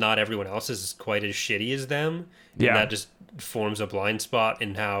understanding that not everyone else is quite as shitty as them. Yeah. And that just forms a blind spot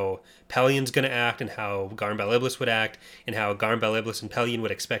in how Pelion's going to act, and how Garm Bel Iblis would act, and how Garm Bel Iblis and Pelion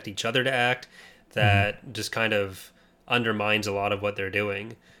would expect each other to act. That just kind of undermines a lot of what they're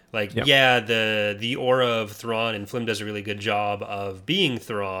doing. Like, yeah, the aura of Thrawn, and Flim does a really good job of being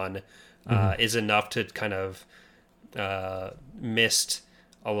Thrawn, is enough to kind of mist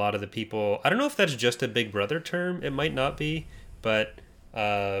a lot of the people. I don't know if that's just a Big Brother term. It might not be, but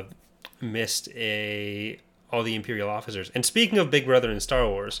missed all the Imperial officers. And speaking of Big Brother in Star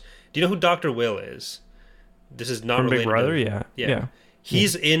Wars, do you know who Dr. Will is? This is not From related Big Brother, to, yeah.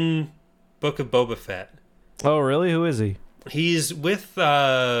 He's in Book of Boba Fett. Oh, really? Who is he? He's with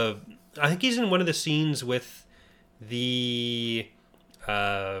I think he's in one of the scenes with the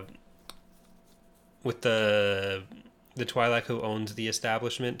Twi'lek who owns the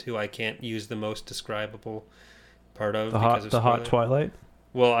establishment, who I can't use the most describable part of The hot Twilight.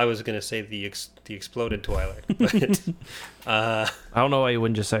 Well, I was gonna say the exploded Twi'lek, but I don't know why you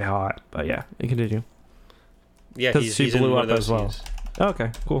wouldn't just say hot, but yeah, you continue. Yeah, because she he's blew in one up of those as well. scenes.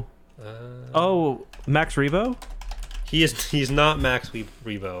 Okay, cool. Max Rebo. He's not Max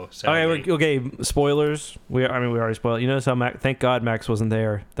Rebo. Sadly. Okay. Spoilers. We already spoiled. You notice how thank God Max wasn't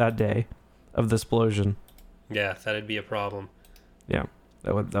there that day of the explosion. Yeah, that'd be a problem. Yeah,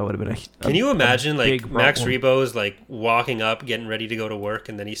 that would have been a. Can you imagine like Max problem. Rebo's like walking up, getting ready to go to work,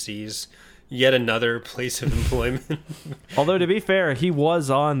 and then he sees yet another place of employment? Although to be fair, he was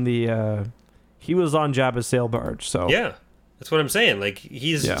on Jabba's sail barge. So yeah. That's what I'm saying. Like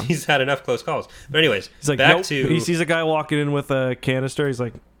he's had enough close calls. But anyways, he's like, back nope. to He sees a guy walking in with a canister. He's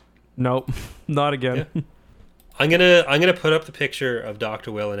like, nope, not again. Yeah. I'm gonna put up the picture of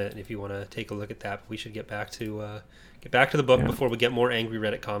Dr. Will in it, and if you want to take a look at that, we should get back to the book before we get more angry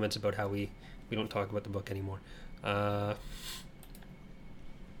Reddit comments about how we don't talk about the book anymore. But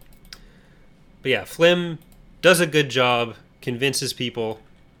yeah, Flim does a good job, convinces people,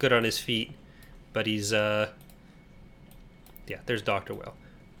 good on his feet, but he's there's Dr. Will,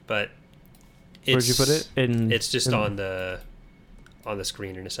 but where'd you put it? It's just on the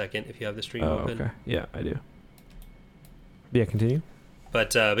screen in a second if you have the stream open. Okay. Yeah, I do. Yeah, continue.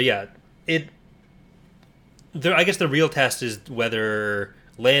 But yeah, I guess the real test is whether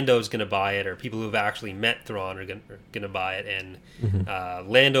Lando's going to buy it, or people who've actually met Thrawn are going to buy it. And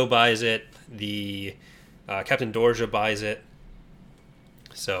Lando buys it. The Captain Dorja buys it.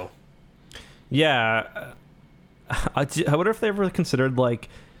 So, yeah. I wonder if they ever considered, like,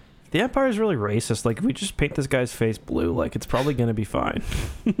 the Empire is really racist. Like, if we just paint this guy's face blue, like, it's probably going to be fine.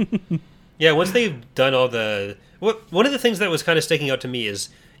 Yeah, once they've done all the... One of the things that was kind of sticking out to me is,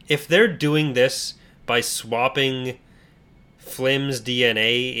 if they're doing this by swapping Flim's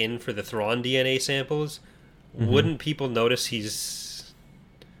DNA in for the Thrawn DNA samples, wouldn't people notice he's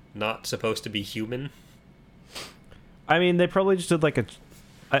not supposed to be human? I mean, they probably just did, like,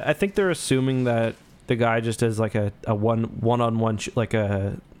 I think they're assuming that the guy just is like a one-on-one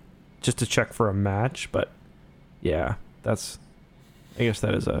just to check for a match, but yeah, I guess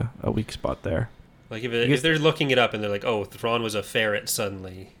that is a weak spot there. Like if they're looking it up and they're like, oh, Thrawn was a ferret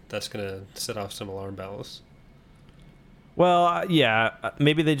suddenly, that's gonna set off some alarm bells. Well, yeah,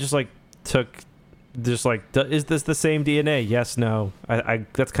 maybe they just like took just like, is this the same DNA? Yes, no. I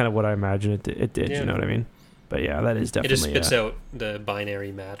that's kind of what I imagine it did. You know what I mean? But yeah, that is definitely. It just spits out the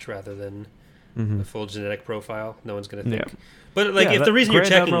binary match rather than a full genetic profile. No one's going to think. Yeah. But like, if the reason you're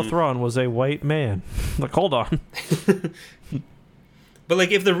checking, Admiral Thrawn was a white man. Like, hold on. But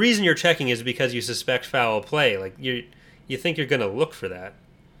like, if the reason you're checking is because you suspect foul play, like you think you're going to look for that.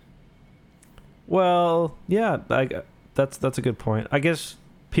 Well, yeah, that's a good point. I guess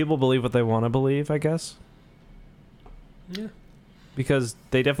people believe what they want to believe. I guess. Yeah. Because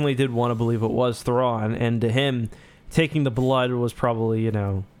they definitely did want to believe it was Thrawn, and to him, taking the blood was probably,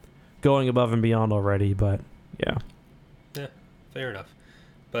 going above and beyond already. But yeah. Yeah, fair enough.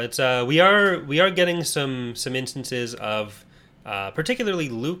 But we are getting some instances of particularly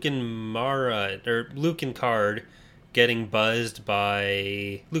Luke and Card getting buzzed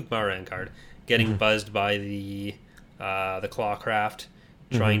by Mara and Card getting buzzed by the Clawcraft,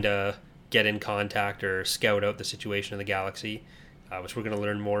 trying to get in contact or scout out the situation in the galaxy, which we're going to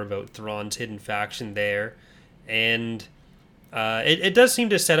learn more about Thrawn's hidden faction there, and it does seem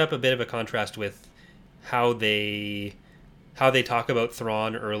to set up a bit of a contrast with how they talk about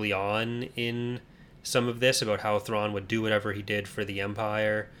Thrawn early on in some of this, about how Thrawn would do whatever he did for the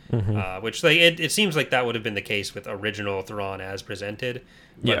Empire, which like it seems like that would have been the case with original Thrawn as presented,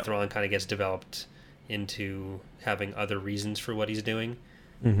 but Thrawn kind of gets developed into having other reasons for what he's doing.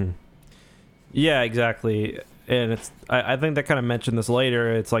 Yeah, exactly. And I think they kind of mentioned this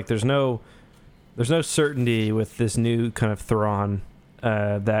later. It's like there's no certainty with this new kind of Thrawn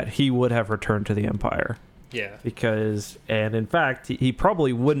that he would have returned to the Empire. Yeah. And in fact, he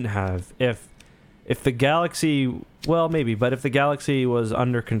probably wouldn't have if the galaxy, well, maybe, but if the galaxy was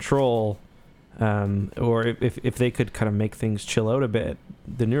under control, or if they could kind of make things chill out a bit,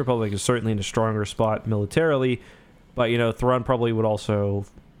 the New Republic is certainly in a stronger spot militarily, but, Thrawn probably would also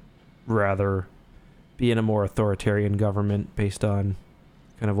rather be in a more authoritarian government based on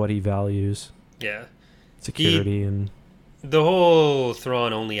kind of what he values. Yeah. Security and... The whole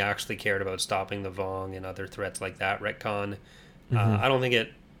Thrawn only actually cared about stopping the Vong and other threats like that retcon. I don't think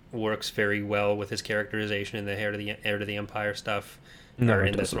it works very well with his characterization in the Heir to the Empire stuff, or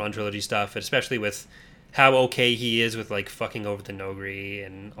in the Thrawn trilogy stuff, especially with how okay he is with like fucking over the Noghri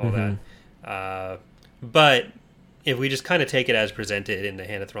and all that. But if we just kind of take it as presented in the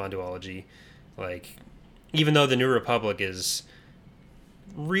Hand of Thrawn duology, like, even though the New Republic is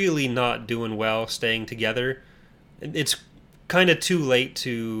really not doing well staying together, it's kind of too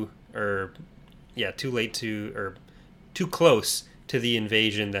close to the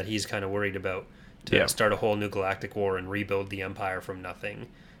invasion that he's kind of worried about to start a whole new galactic war and rebuild the Empire from nothing.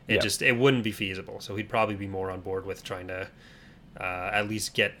 It wouldn't be feasible. So he'd probably be more on board with trying to at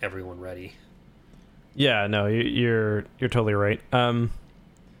least get everyone ready. Yeah, no, you're totally right.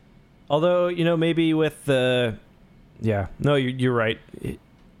 Although, maybe with the... Yeah, no, you're right.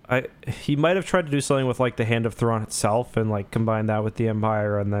 He might have tried to do something with like the Hand of Thrawn itself and like combine that with the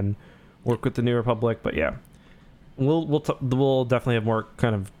Empire and then work with the New Republic. But yeah, we'll definitely have more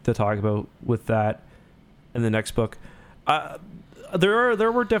kind of to talk about with that in the next book.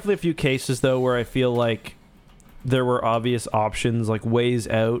 There were definitely a few cases though where I feel like there were obvious options, like ways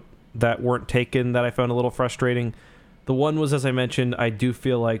out that weren't taken, that I found a little frustrating. The one was, as I mentioned, I do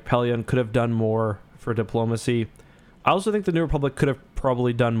feel like Pellaeon could have done more for diplomacy. I also think the New Republic could have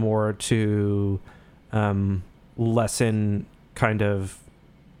probably done more to lessen kind of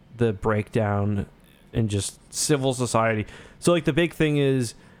the breakdown in just civil society. So, like, the big thing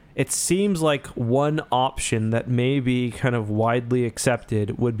is, it seems like one option that may be kind of widely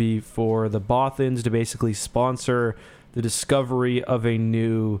accepted would be for the Bothans to basically sponsor the discovery of a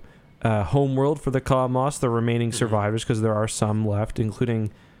new homeworld for the Kamos, the remaining survivors, because there are some left,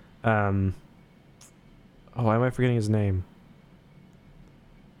 including... why am I forgetting his name?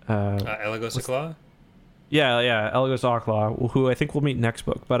 Elegos Akla? Yeah, Elegos Akla, who I think we'll meet next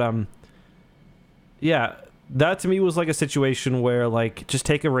book. But yeah, that to me was like a situation where like just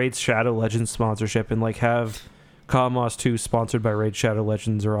take a Raid Shadow Legends sponsorship and like have Kamos 2 sponsored by Raid Shadow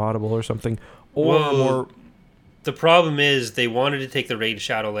Legends or Audible or something, or more. The problem is they wanted to take the Raid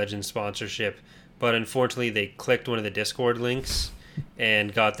Shadow Legends sponsorship, but unfortunately they clicked one of the Discord links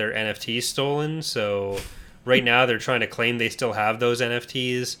and got their NFTs stolen. So right now they're trying to claim they still have those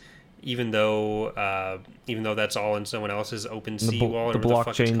NFTs, even though that's all in someone else's OpenSea wallet. The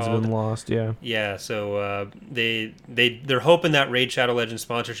blockchain's been lost. Yeah. So they're hoping that Raid Shadow Legends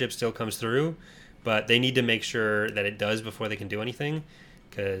sponsorship still comes through, but they need to make sure that it does before they can do anything,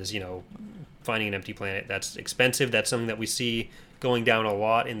 because finding an empty planet, that's expensive. That's something that we see going down a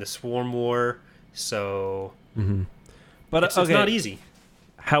lot in the Swarm War. So, but it's not easy.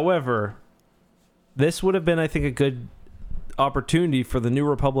 However, this would have been, I think, a good opportunity for the New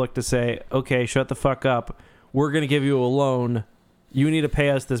Republic to say, okay, shut the fuck up. We're going to give you a loan. You need to pay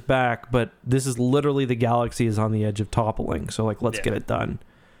us this back, but this is literally the galaxy is on the edge of toppling. So, like, let's get it done.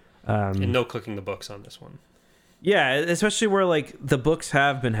 And no cooking the books on this one. Yeah, especially where, like, the books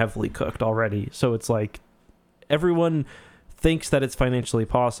have been heavily cooked already. So it's like everyone thinks that it's financially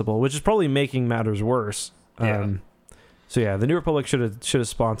possible, which is probably making matters worse. So yeah, the New Republic should have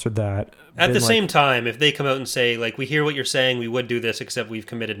sponsored that. At the same time, if they come out and say, like, we hear what you're saying, we would do this, except we've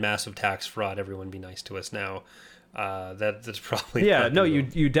committed massive tax fraud, everyone be nice to us now. That's probably... Yeah, no,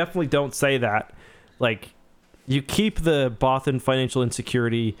 you definitely don't say that. Like, you keep the Bothan financial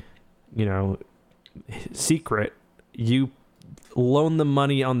insecurity, secret. You loan the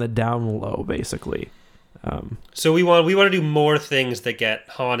money on the down low, basically. So we want to do more things that get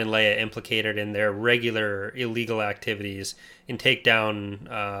Han and Leia implicated in their regular illegal activities and take down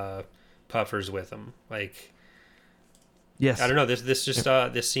puffers with them. Like, yes, I don't know. This just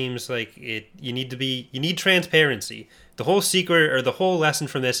this seems like it. You need transparency. The whole secret or the whole lesson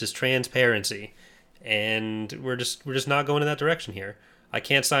from this is transparency, and we're just not going in that direction here. I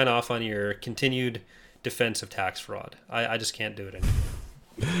can't sign off on your continued defense of tax fraud. I just can't do it anymore.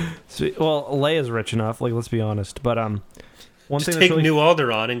 Well, Leia's rich enough. Like, let's be honest. But one just thing take really... New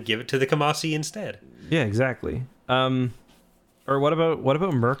Alderaan and give it to the Kamasi instead. Yeah, exactly. Or what about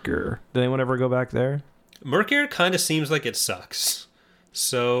Merkur? Did anyone ever go back there? Merkur kind of seems like it sucks.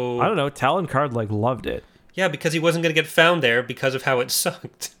 So I don't know. Talon Card loved it. Yeah, because he wasn't going to get found there because of how it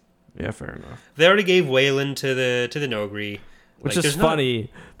sucked. Yeah, fair enough. They already gave Waylon to the Noghri, which is funny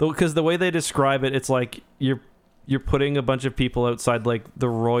because the way they describe it, it's like you're putting a bunch of people outside like the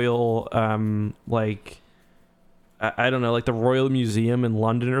royal I don't know, like the Royal Museum in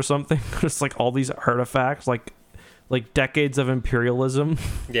London or something. It's like all these artifacts, like decades of imperialism.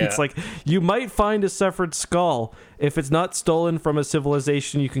 Yeah. It's like you might find a severed skull. If it's not stolen from a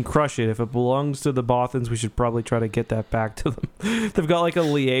civilization, you can crush it. If it belongs to the Bothans, we should probably try to get that back to them. They've got like a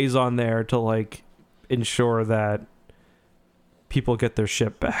liaison there to like ensure that people get their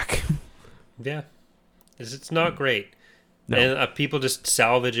ship back. Yeah. It's not great. No. And people just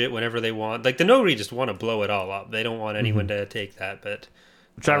salvage it whenever they want. Like, the Noghri just want to blow it all up. They don't want anyone to take that, but...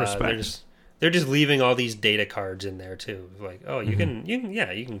 Which I respect. They're just leaving all these data cards in there, too. Like, oh, you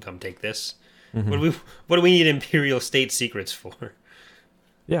can come take this. What do we need Imperial state secrets for?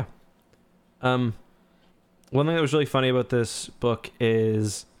 Yeah. One thing that was really funny about this book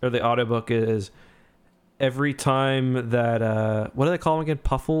is... Or the audiobook is... Every time that... what do they call them again?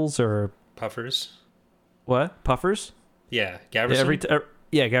 Puffles or... Puffers? What? Puffers? Yeah, Gaverson.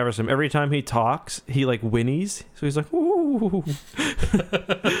 Gaverson. Every time he talks, he like whinnies. So he's like, "Ooh."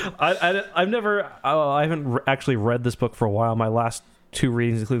 I haven't actually read this book for a while. My last two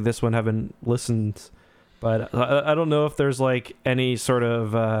readings, including this one, haven't listened. But I don't know if there's like any sort of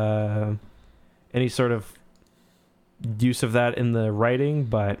use of that in the writing.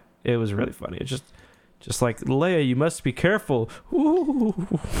 But it was really funny. It's just like, Leia, you must be careful.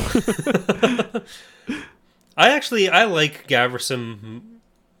 Ooh. I like Gaverson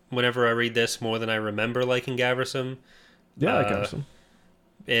whenever I read this more than I remember liking Gaverson. Yeah, I like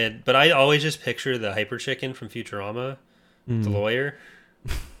Gaverson. But I always just picture the hyper chicken from Futurama, the lawyer.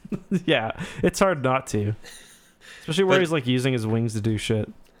 Yeah, it's hard not to. Especially where he's like using his wings to do shit.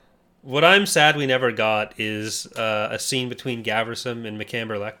 What I'm sad we never got is a scene between Gaverson and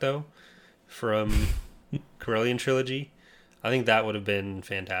Macamber Lecto from Corellian Trilogy. I think that would have been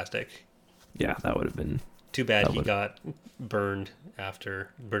fantastic. Yeah, that would have been... Too bad he got burned at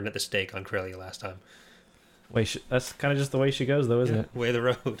the stake on Corellia last time. That's kind of just the way she goes, though, isn't it? Way of the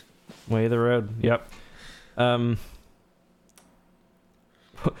road. Way of the road. Yep. When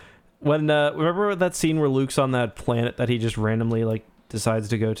remember that scene where Luke's on that planet that he just randomly like decides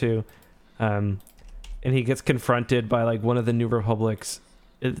to go to, and he gets confronted by like one of the New Republic's.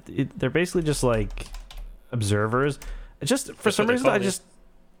 They're basically just like observers. For some reason, I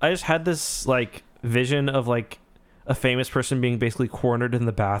just had this like vision of like a famous person being basically cornered in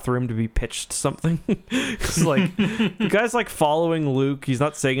the bathroom to be pitched something. It's like the guy's like following Luke. He's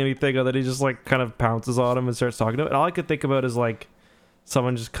not saying anything, and then he just like kind of pounces on him and starts talking to him. And all I could think about is like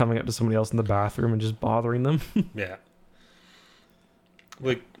someone just coming up to somebody else in the bathroom and just bothering them. Yeah.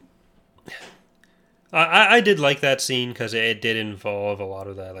 Like, I did like that scene because it did involve a lot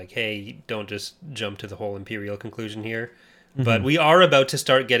of that. Like, hey, don't just jump to the whole Imperial conclusion here. But we are about to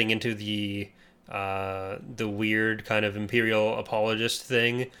start getting into the weird kind of Imperial apologist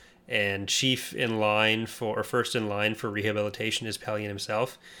thing, and first in line for rehabilitation is Pellaeon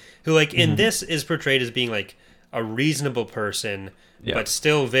himself, who like in this is portrayed as being like a reasonable person, but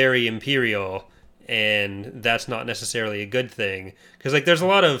still very Imperial, and that's not necessarily a good thing. Because, like, there's a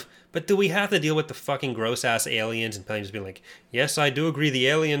lot of, but do we have to deal with the fucking gross-ass aliens? And Pelion just being like, yes, I do agree the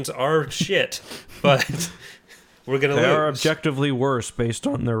aliens are shit, but we're going to lose. They are objectively worse based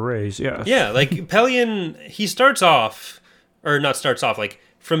on their race, yeah. Yeah, like, Pelion, he starts off, or not starts off, like,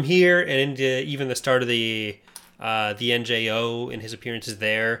 from here and into even the start of the NJO and his appearances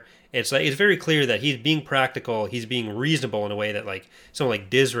there, it's like it's very clear that he's being practical, he's being reasonable in a way that like someone like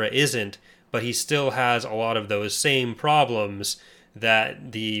Dizra isn't, but he still has a lot of those same problems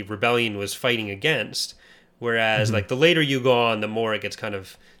that the rebellion was fighting against. Whereas like the later you go on, the more it gets kind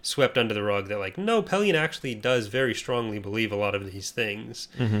of swept under the rug that like, no, Pelion actually does very strongly believe a lot of these things.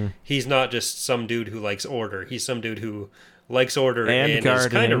 He's not just some dude who likes order. He's some dude who likes order and is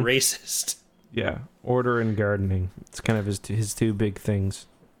kind of racist. Yeah, order and gardening. It's kind of his two big things.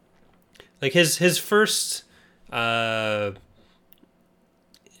 Like his first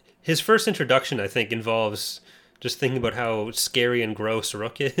introduction, I think, involves just thinking about how scary and gross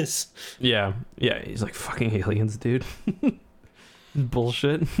Rook is. Yeah, he's like fucking aliens, dude.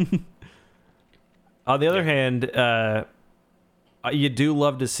 Bullshit. On the other hand, you do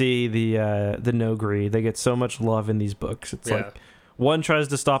love to see the Noghri. They get so much love in these books. It's like one tries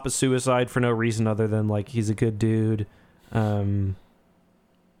to stop a suicide for no reason other than like he's a good dude.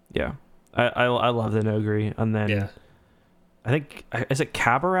 Yeah. I love the Noghri, and then I think is it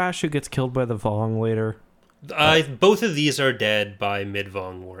Kabarash who gets killed by the Vong later? Both of these are dead by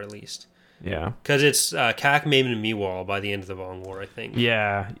mid-Vong War, at least. Yeah, because it's Cakmaim and Meewall by the end of the Vong War, I think.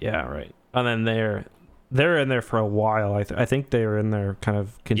 Yeah, right. And then they're in there for a while. I think they were in there kind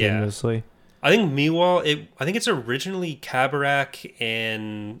of continuously. Yeah. I think Meewall. I think it's originally Kabarak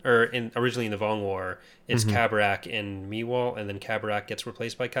originally in the Vong War, it's Kabarak and Meewall, and then Kabarak gets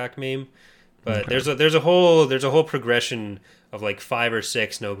replaced by Cakmaim. But there's a whole progression of like 5 or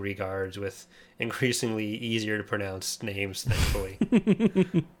 6 Noghri guards with increasingly easier to pronounce names, thankfully.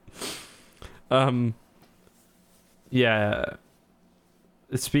 Yeah.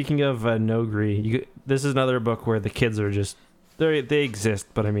 Speaking of Noghri, this is another book where the kids are just they exist,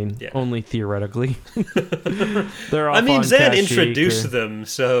 but I mean only theoretically. They're off on Zed introduced them,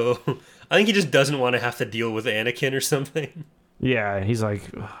 so I think he just doesn't want to have to deal with Anakin or something. Yeah, he's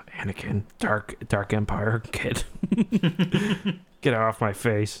like, Anakin, Dark Empire kid. Get off my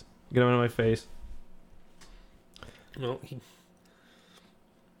face. Get out of my face. Well,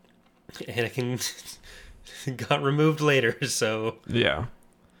 Anakin got removed later, so yeah.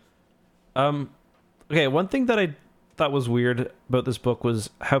 Okay, one thing that I thought was weird about this book was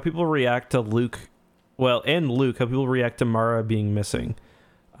how people react to Luke. Well, and Luke, how people react to Mara being missing.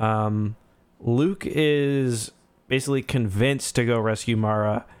 Luke is basically convinced to go rescue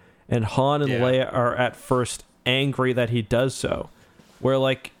Mara, and Han and Leia are at first angry that he does so. Where,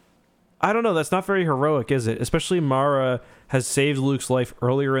 like, I don't know, that's not very heroic, is it? Especially Mara has saved Luke's life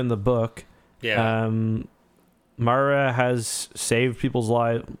earlier in the book. Yeah. Mara has saved people's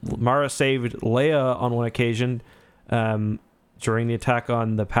lives. Mara saved Leia on one occasion during the attack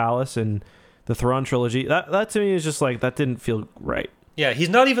on the palace and the Thrawn trilogy. That to me is just like, that didn't feel right. Yeah, he's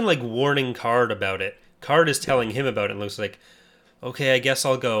not even like warning Card about it. Card is telling him about it and looks like, okay, I guess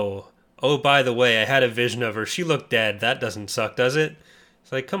I'll go. Oh, by the way, I had a vision of her. She looked dead. That doesn't suck, does it?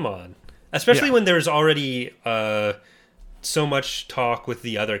 It's like, come on. Especially when there's already so much talk with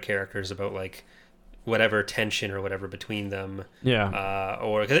the other characters about like whatever tension or whatever between them. Yeah.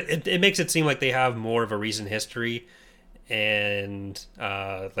 Or cause it makes it seem like they have more of a recent history and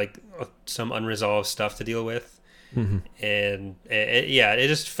like some unresolved stuff to deal with. Mm-hmm. And it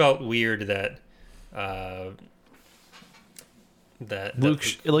just felt weird that Luke,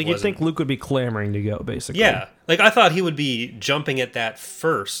 like you'd think Luke would be clamoring to go, basically. Yeah, like I thought he would be jumping at that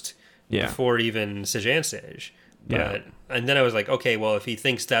first before even Sajan-Sej. And then I was like, okay, well, if he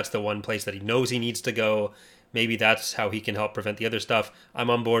thinks that's the one place that he knows he needs to go, maybe that's how he can help prevent the other stuff. I'm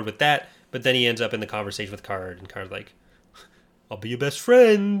on board with that. But then he ends up in the conversation with Card, and Card's like, I'll be your best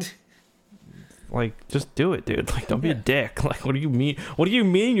friend. Like, just do it, dude. Like, don't be a dick. Like, what do you mean? What do you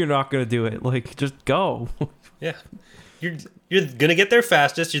mean you're not going to do it? Like, just go. Yeah. You're going to get there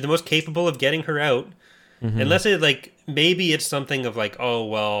fastest. You're the most capable of getting her out. Mm-hmm. Unless it, like, maybe it's something of like, oh,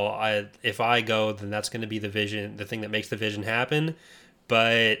 well, if I go, then that's going to be the thing that makes the vision happen.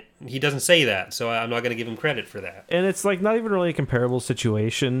 But he doesn't say that, so I'm not going to give him credit for that. And it's, like, not even really a comparable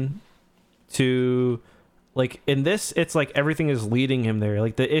situation to... Like, in this, it's like everything is leading him there.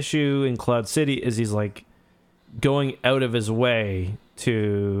 Like, the issue in Cloud City is he's, like, going out of his way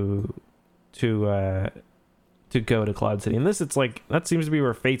to go to Cloud City. And this, it's like, that seems to be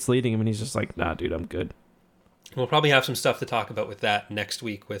where fate's leading him, and he's just like, nah, dude, I'm good. We'll probably have some stuff to talk about with that next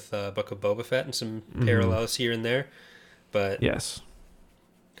week with Book of Boba Fett and some parallels here and there. But Yes.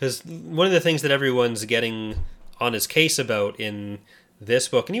 because one of the things that everyone's getting on his case about in this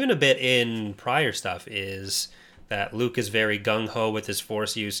book, and even a bit in prior stuff, is that Luke is very gung ho with his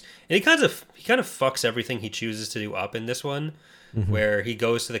Force use, and he kind of fucks everything he chooses to do up in this one, where he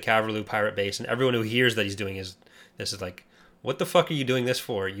goes to the Caverloo pirate base, and everyone who hears that he's doing this is like, "What the fuck are you doing this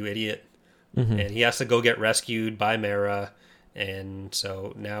for, you idiot?" And he has to go get rescued by Mara, and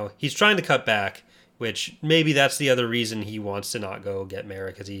so now he's trying to cut back. Which maybe that's the other reason he wants to not go get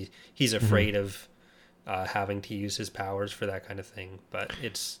Mara, because he's afraid of having to use his powers for that kind of thing. But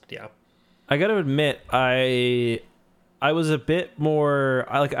it's I got to admit, I was a bit more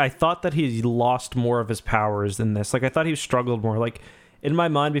I thought that he lost more of his powers than this. Like I thought he struggled more. Like in my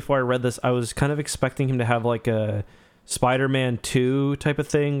mind before I read this, I was kind of expecting him to have like a Spider-Man 2 type of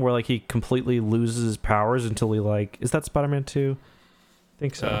thing where like he completely loses his powers until he like, is that Spider-Man 2? I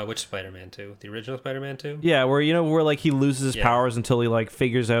think so. Which Spider-Man 2? The original Spider-Man 2? Yeah, where like he loses his powers until he like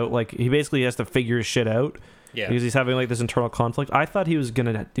figures out, like he basically has to figure his shit out. Yeah. Because he's having like this internal conflict. I thought he was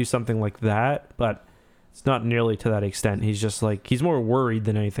gonna do something like that, but it's not nearly to that extent. He's just like, he's more worried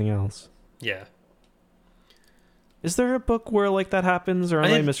than anything else. Yeah. Is there a book where like that happens, or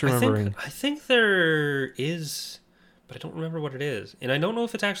am I misremembering? I think there is, but I don't remember what it is, and I don't know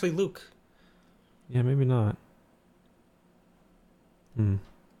if it's actually Luke. Yeah, maybe not.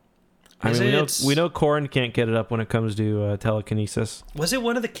 I Is mean, it- we know Corrin can't get it up when it comes to telekinesis. Was it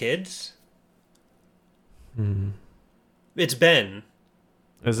one of the kids? It's Ben.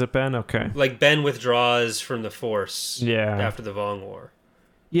 Is it Ben? Okay. Like Ben withdraws from the Force. Yeah. After the Vong War.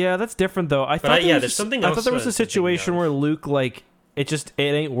 Yeah, that's different though. I thought there's something I else thought there was that a I'm thinking situation of. where Luke like it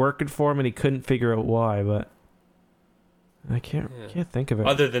ain't working for him and he couldn't figure out why, but I can't think of it.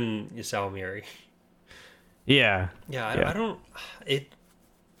 Other than Ysalamiri. Yeah. Yeah, I don't.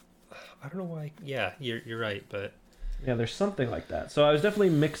 I don't know why. Yeah, you're right, but Yeah, there's something like that. So I was definitely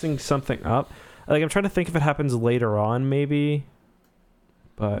mixing something up. Like I'm trying to think if it happens later on, maybe.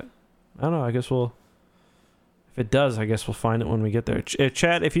 But I don't know. I guess if it does, I guess we'll find it when we get there.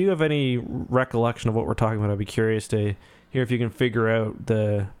 Chad, if you have any recollection of what we're talking about, I'd be curious to hear if you can figure out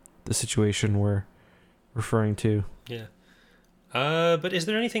the situation we're referring to. yeah. But is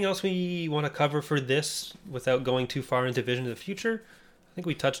there anything else we want to cover for this without going too far into Vision of the Future? I think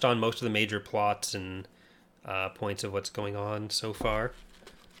we touched on most of the major plots and points of what's going on so far.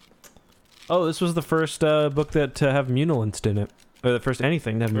 Oh, this was the first book that to have Munilinst in it. Or the first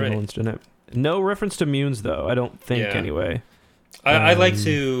anything to have Right. Munilinst in it. No reference to Munes, though. I don't think, Yeah. anyway. I like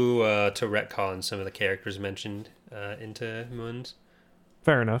to retcon some of the characters mentioned into Moons.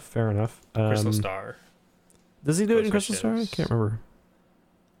 Fair enough. Crystal Star. Does he do it in Those Crystal Star? I wishes. can't remember.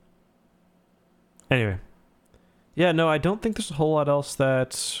 Anyway. Yeah, no, I don't think there's a whole lot else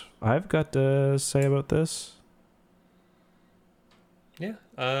that I've got to say about this. Yeah.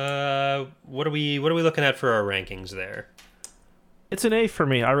 What are we looking at for our rankings there? It's an A for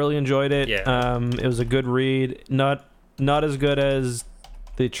me. I really enjoyed it. Yeah. It was a good read. Not as good as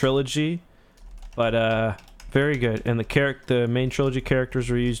the trilogy, but very good. And the main trilogy characters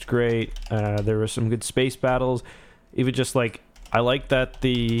were used great. There were some good space battles. Even just like, I like that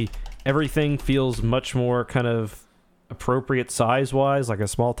everything feels much more kind of appropriate size wise, like a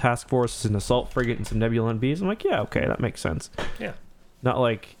small task force, an assault frigate, and some Nebula Bs. I'm like, yeah, okay, that makes sense. Yeah. Not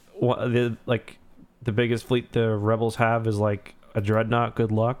like the biggest fleet the rebels have is like a dreadnought.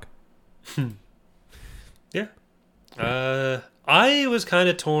 Good luck. Yeah. I was kind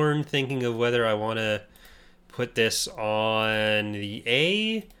of torn thinking of whether I want to put this on the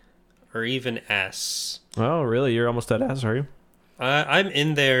A or even S. Oh, really? You're almost at S, are you? I'm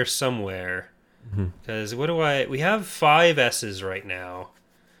in there somewhere. Because we have 5 S's right now.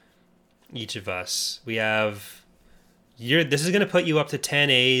 Each of us. We have... This is going to put you up to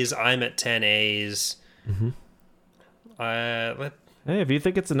 10 A's. I'm at 10 A's. Hey, if you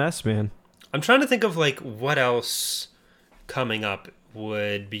think it's an S, man. I'm trying to think of like what else coming up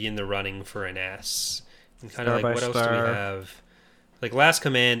would be in the running for an S. And kind of Star like by what else do we Star. have? Like Last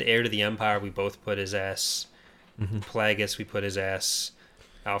Command, Heir to the Empire, we both put as S. Plagueis, we put as S.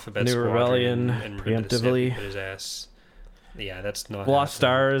 Alphabet New Squadron Rebellion, and Revenge of the Sith, we preemptively. put as S. Yeah, that's not Lost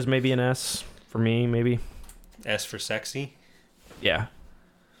happening. Stars, maybe an S for me, maybe. S for sexy. Yeah.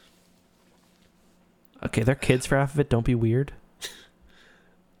 Okay, they're kids for half of it. Don't be weird.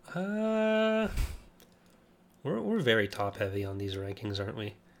 We're very top heavy on these rankings, aren't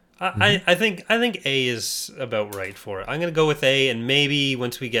we? I think A is about right for it. I'm gonna go with A, and maybe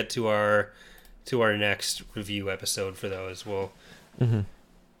once we get to our next review episode for those,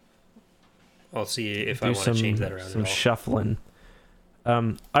 I'll see if I Do want to change that around some at all. shuffling.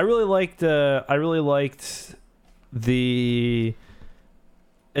 I really liked the.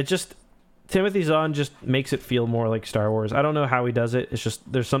 It just Timothy Zahn just makes it feel more like Star Wars. I don't know how he does it. It's just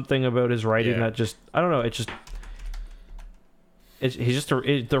there's something about his writing that just I don't know.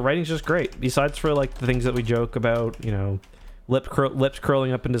 The writing's just great. Besides for like the things that we joke about, you know, lips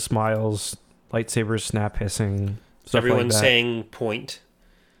curling up into smiles, lightsabers snap hissing, stuff Everyone like that. saying point.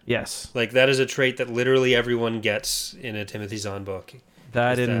 Yes, Like that is a trait that literally everyone gets in a Timothy Zahn book.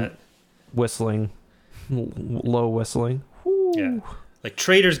 that and whistling, low whistling. Woo. Yeah. Like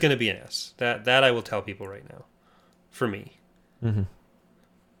Traitor's going to be an S. That I will tell people right now. For me. Mm-hmm.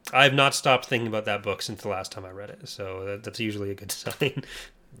 I have not stopped thinking about that book since the last time I read it, so that's usually a good sign.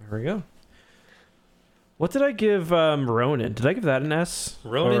 There we go. What did I give Ronin? Did I give that an S?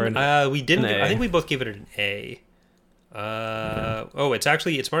 Ronin? We didn't. I think we both gave it an A. Oh,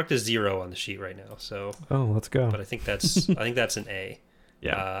 it's marked as 0 on the sheet right now. So. Oh, let's go. But I think that's an A.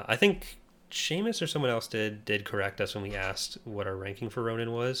 Yeah. I think Seamus or someone else did correct us when we asked what our ranking for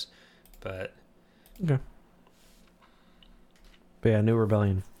Ronin was, but. Okay. But yeah, New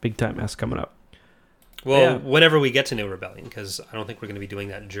Rebellion, big time S coming up. Well, whenever we get to New Rebellion, because I don't think we're going to be doing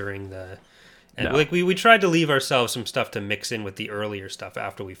that during the. And No. like we tried to leave ourselves some stuff to mix in with the earlier stuff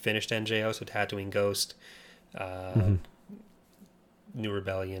after we finished NJO, so Tatooine Ghost, New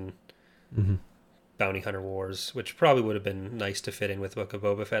Rebellion, Bounty Hunter Wars, which probably would have been nice to fit in with Book of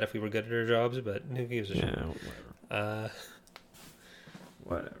Boba Fett if we were good at our jobs, but who gives a shit? Whatever.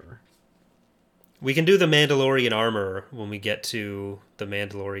 Whatever. We can do the Mandalorian armor when we get to the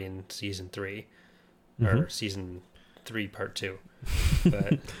Mandalorian season 3 or season 3 part 2.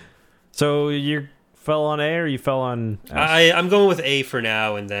 But So you fell on A or you fell on S? I'm going with A for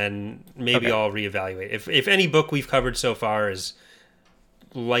now, and then maybe I'll reevaluate. If any book we've covered so far is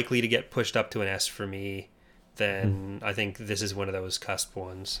likely to get pushed up to an S for me, then I think this is one of those cusp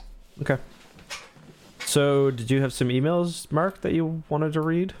ones. Okay. So did you have some emails, Mark, that you wanted to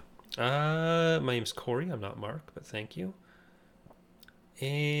read? My name's Corey. I'm not Mark, but thank you.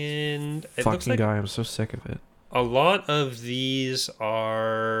 And it looks Fucking like guy, I'm so sick of it. a lot of these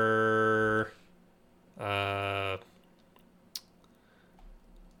are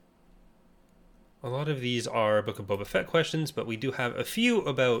Book of Boba Fett questions, but we do have a few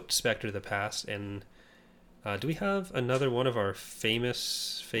about Spectre of the Past. And do we have another one of our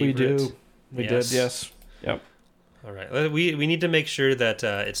famous favorites? We do. We did, yes. Yep. All right. We need to make sure that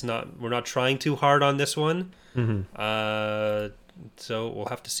we're not trying too hard on this one. So we'll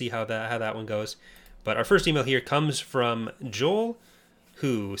have to see how that one goes. But our first email here comes from Joel,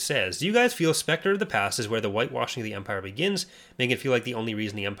 who says, "Do you guys feel Spectre of the Past is where the whitewashing of the Empire begins, making it feel like the only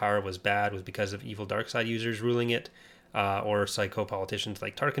reason the Empire was bad was because of evil dark side users ruling it, or psycho politicians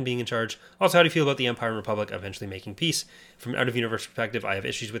like Tarkin being in charge? Also, how do you feel about the Empire and Republic eventually making peace? From an out-of-universe perspective, I have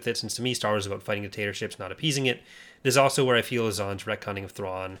issues with it, since to me, Star Wars is about fighting dictatorships, not appeasing it. This is also where I feel Zahn's retconning of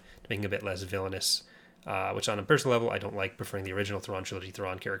Thrawn, making it a bit less villainous, which on a personal level, I don't like, preferring the original Thrawn trilogy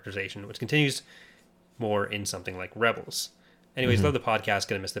Thrawn characterization, which continues more in something like Rebels. Anyways, love the podcast.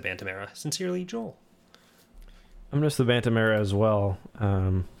 Gonna miss the Bantam era. Sincerely, Joel." I'm gonna miss the Bantam era as well.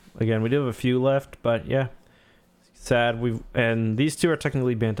 Again, we do have a few left, but yeah, sad. And these two are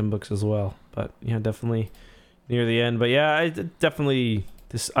technically Bantam books as well, but yeah, definitely near the end. But yeah,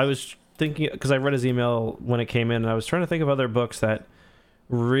 I was thinking, because I read his email when it came in, and I was trying to think of other books that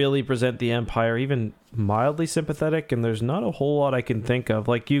really present the Empire even mildly sympathetic, and there's not a whole lot I can think of.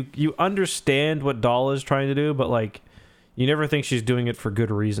 Like you understand what Dahl is trying to do, but like you never think she's doing it for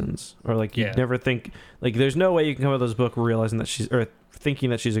good reasons, or like you never think, like there's no way you can come out of this book realizing that she's, or thinking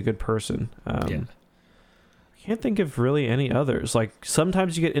that she's a good person. I can't think of really any others. Like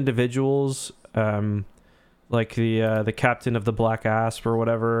sometimes you get individuals, like the captain of the Black Asp or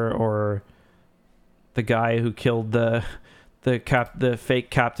whatever, or the guy who killed the fake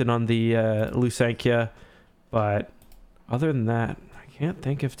captain on the Lusankia. But other than that, I can't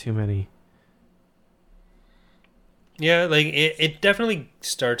think of too many. Yeah, like it definitely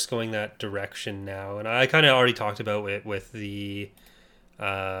starts going that direction now, and I kind of already talked about it with the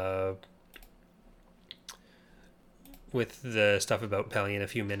stuff about Pelion a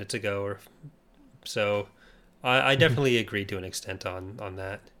few minutes ago, or so. I definitely agree to an extent on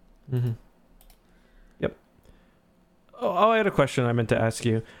that. Mm-hmm. Yep. Oh, I had a question I meant to ask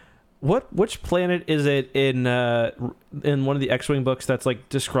you. Which planet is it in one of the X-Wing books that's like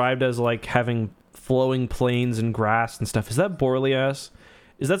described as like having flowing plains and grass and stuff? Is that Borlias?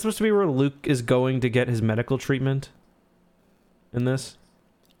 Is that supposed to be where Luke is going to get his medical treatment in this?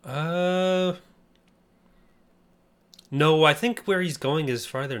 No, I think where he's going is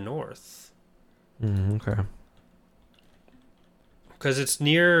farther north. Okay. Because it's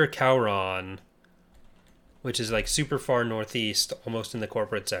near Cowron, which is like super far northeast, almost in the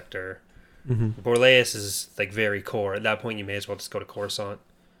corporate sector. Mm-hmm. Borleas is like very core. At that point, you may as well just go to Coruscant.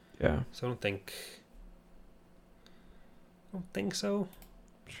 Yeah. So I don't think so.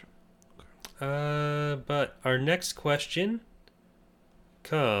 But our next question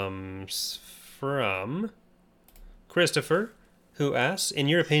comes from Christopher, who asks, in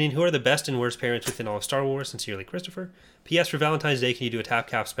your opinion, who are the best and worst parents within all of Star Wars? Sincerely, Christopher. P.S. For Valentine's Day, can you do a Tap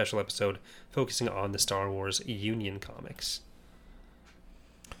Cap special episode focusing on the Star Wars Union comics?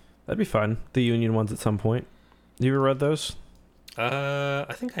 That'd be fun. The Union ones at some point. You ever read those?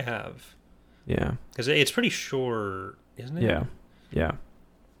 I think I have. Yeah. Because it's pretty short, isn't it? Yeah. Yeah.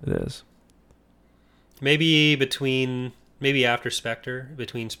 It is. Maybe after Spectre,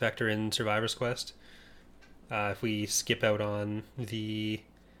 between Spectre and Survivor's Quest. If we skip out on the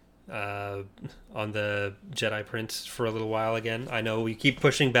Jedi Prince for a little while again. I know we keep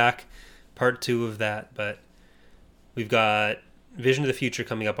pushing back part 2 of that, but we've got Vision of the Future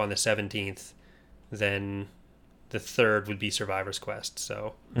coming up on the 17th. Then the 3rd would be Survivor's Quest.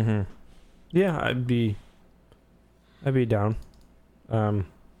 So yeah, I'd be down. I'm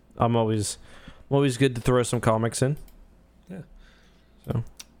always good to throw some comics in. Yeah. So.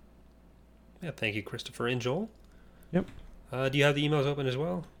 Yeah, thank you, Christopher and Joel. Yep. Do you have the emails open as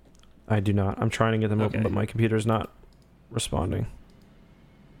well? I do not. I'm trying to get them open, but my computer's not responding.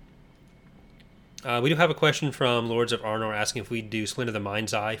 We do have a question from Lords of Arnor asking if we do Splinter the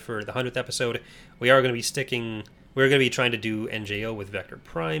Mind's Eye for the 100th episode. We are going to be we're going to be trying to do NJO with Vector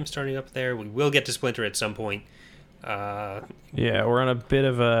Prime starting up there. We will get to Splinter at some point. Yeah, we're on a bit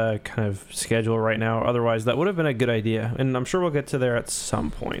of a kind of schedule right now. Otherwise, that would have been a good idea. And I'm sure we'll get to there at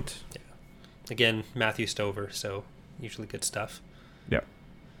some point. Yeah. Again, Matthew Stover, so usually good stuff. Yep.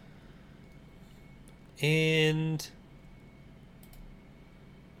 And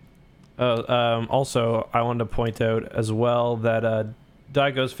also, I wanted to point out as well that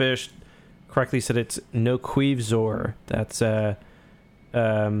Daigo's Fish correctly said it's Noquivzor. That's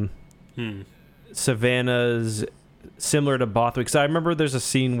Savannah's similar to Bothwick. Because I remember there's a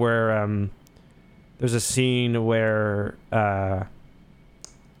scene where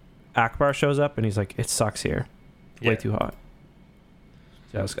Akbar shows up and he's like, "It sucks here, way too hot."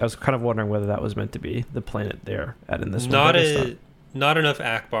 So I was kind of wondering whether that was meant to be the planet they're at in this one. Not enough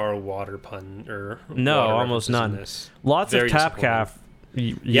Akbar water pun or no, almost none. Lots of Tapcaf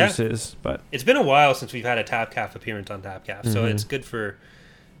uses, but it's been a while since we've had a Tapcaf appearance on Tapcaf, so it's good for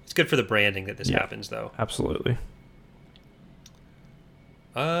the branding that this happens, though. Absolutely.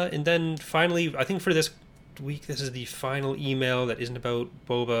 And then finally, I think for this week, this is the final email that isn't about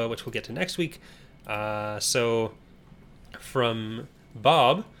Boba, which we'll get to next week. So from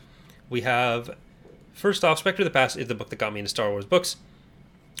Bob, we have, first off, Spectre of the Past is the book that got me into Star Wars books.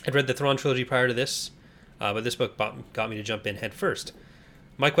 I'd read the Thrawn trilogy prior to this, but this book got me to jump in head first.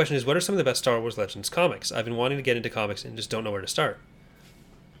 My question is, what are some of the best Star Wars Legends comics? I've been wanting to get into comics and just don't know where to start.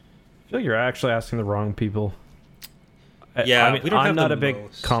 I feel like you're actually asking the wrong people. Yeah, I mean, I'm not a big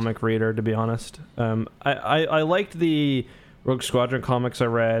comic reader, to be honest. I liked the Rogue Squadron comics I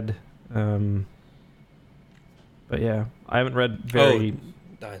read, but yeah, I haven't read very.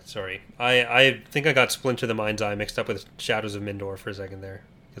 Sorry, I think I got Splinter the Mind's Eye mixed up with Shadows of Mindor for a second there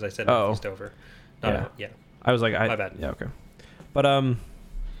because I said over. Yeah, I was like, my bad. Yeah, okay, but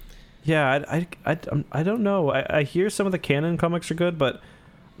yeah, I don't know. I hear some of the canon comics are good, but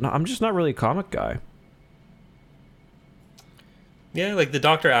no, I'm just not really a comic guy. Yeah, like the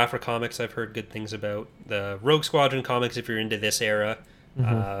Dr. Aphra comics I've heard good things about. The Rogue Squadron comics, if you're into this era,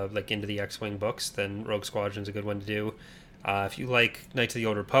 like into the X-Wing books, then Rogue Squadron's a good one to do. If you like Knights of the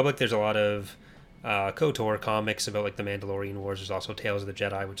Old Republic, there's a lot of KOTOR comics about like the Mandalorian Wars. There's also Tales of the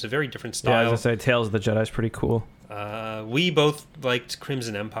Jedi, which is a very different style. Yeah, I was gonna say Tales of the Jedi is pretty cool. We both liked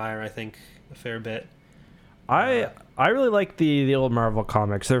Crimson Empire, I think, a fair bit. I really like the old Marvel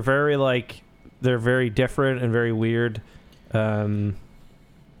comics. They're very different and very weird.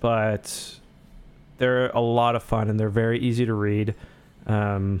 But they're a lot of fun and they're very easy to read.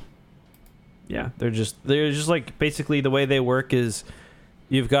 Yeah, they're just like basically the way they work is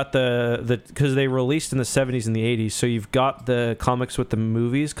you've got the because they released in the 70s and the 80s, so you've got the comics with the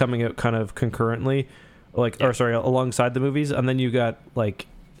movies coming out kind of concurrently, alongside the movies, and then you got like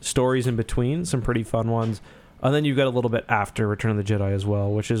stories in between, some pretty fun ones, and then you've got a little bit after Return of the Jedi as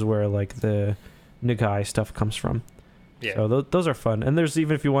well, which is where like the Nagai stuff comes from. Yeah. So those are fun, and there's,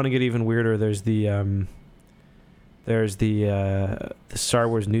 even if you want to get even weirder, there's the Star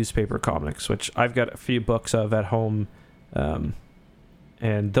Wars newspaper comics, which I've got a few books of at home,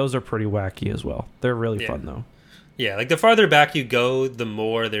 and those are pretty wacky as well. They're really Yeah. fun though. Yeah, like the farther back you go, the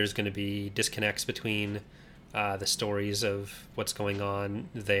more there's going to be disconnects between the stories of what's going on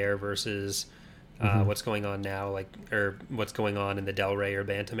there versus what's going on now, like, or what's going on in the Del Rey or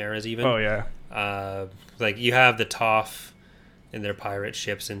Bantam eras even. Oh yeah. Like you have the Toph and their pirate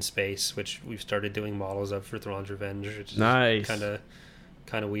ships in space, which we've started doing models of for Thrawn's Revenge, which is Nice. kind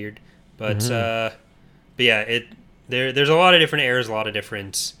of weird. But yeah, there's a lot of different eras, a lot of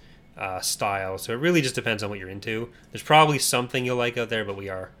different styles. So it really just depends on what you're into. There's probably something you'll like out there, but we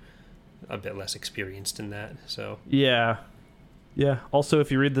are a bit less experienced in that. So Yeah. Yeah. Also,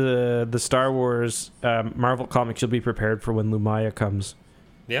 if you read the Star Wars Marvel comics, you'll be prepared for when Lumaya comes.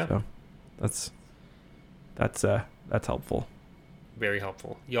 yeah, So that's helpful. very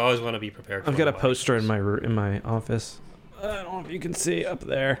helpful. You always want to be prepared. I've got a what poster in happens. my office. I don't know if you can see up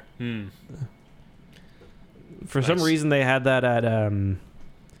there. For some Nice. reason, they had that at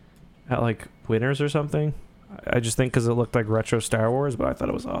like Winners or something. I just think because it looked like retro Star Wars, but I thought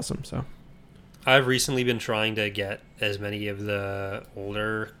it was awesome. So I've recently been trying to get as many of the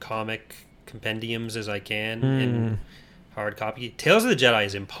older comic compendiums as I can in hard copy. Tales of the Jedi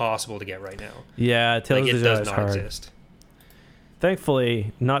is impossible to get right now. yeah, Tales Like of it the Jedi does is not hard. exist.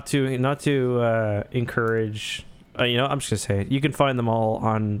 Thankfully, not to encourage. I'm just gonna say it. You can find them all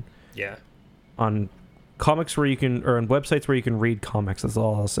on Yeah. comics where you can, or on websites where you can read comics. That's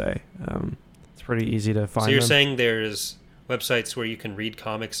all I'll say. It's pretty easy to find. So you're them. saying there's websites where you can read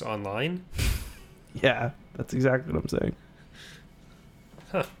comics online? Yeah, that's exactly what I'm saying.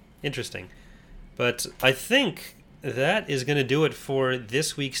 Huh. Interesting. But I think that is going to do it for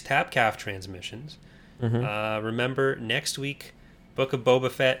this week's Tapcaf transmissions. Remember, next week, Book of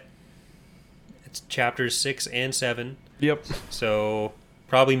Boba Fett. It's chapters 6 and 7. Yep. So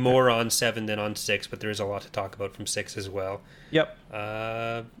probably more on 7 than on 6, but there's a lot to talk about from 6 as well. Yep.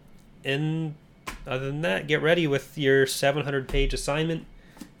 And other than that, get ready with your 700-page assignment,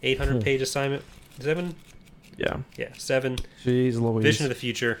 800-page assignment. 7? Yeah. Yeah, 7. Jeez Louise. Vision of the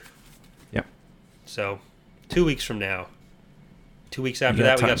Future. Yep. So 2 weeks from now. 2 weeks after You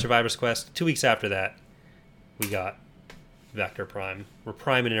got that, we got time. Survivor's Quest. 2 weeks after that, we got Vector Prime. We're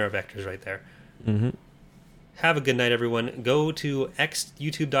priming in our vectors right there. Have a good night, everyone. Go to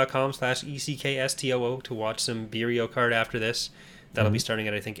youtube.com/ECKSTOO to watch some Beerio Kart after this. That'll be starting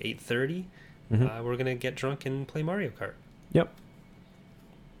at, I think, 8:30. We're going to get drunk and play Mario Kart. Yep.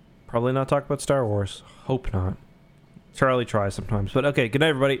 Probably not talk about Star Wars. Hope not. Charlie tries sometimes. But okay, good night,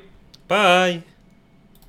 everybody. Bye!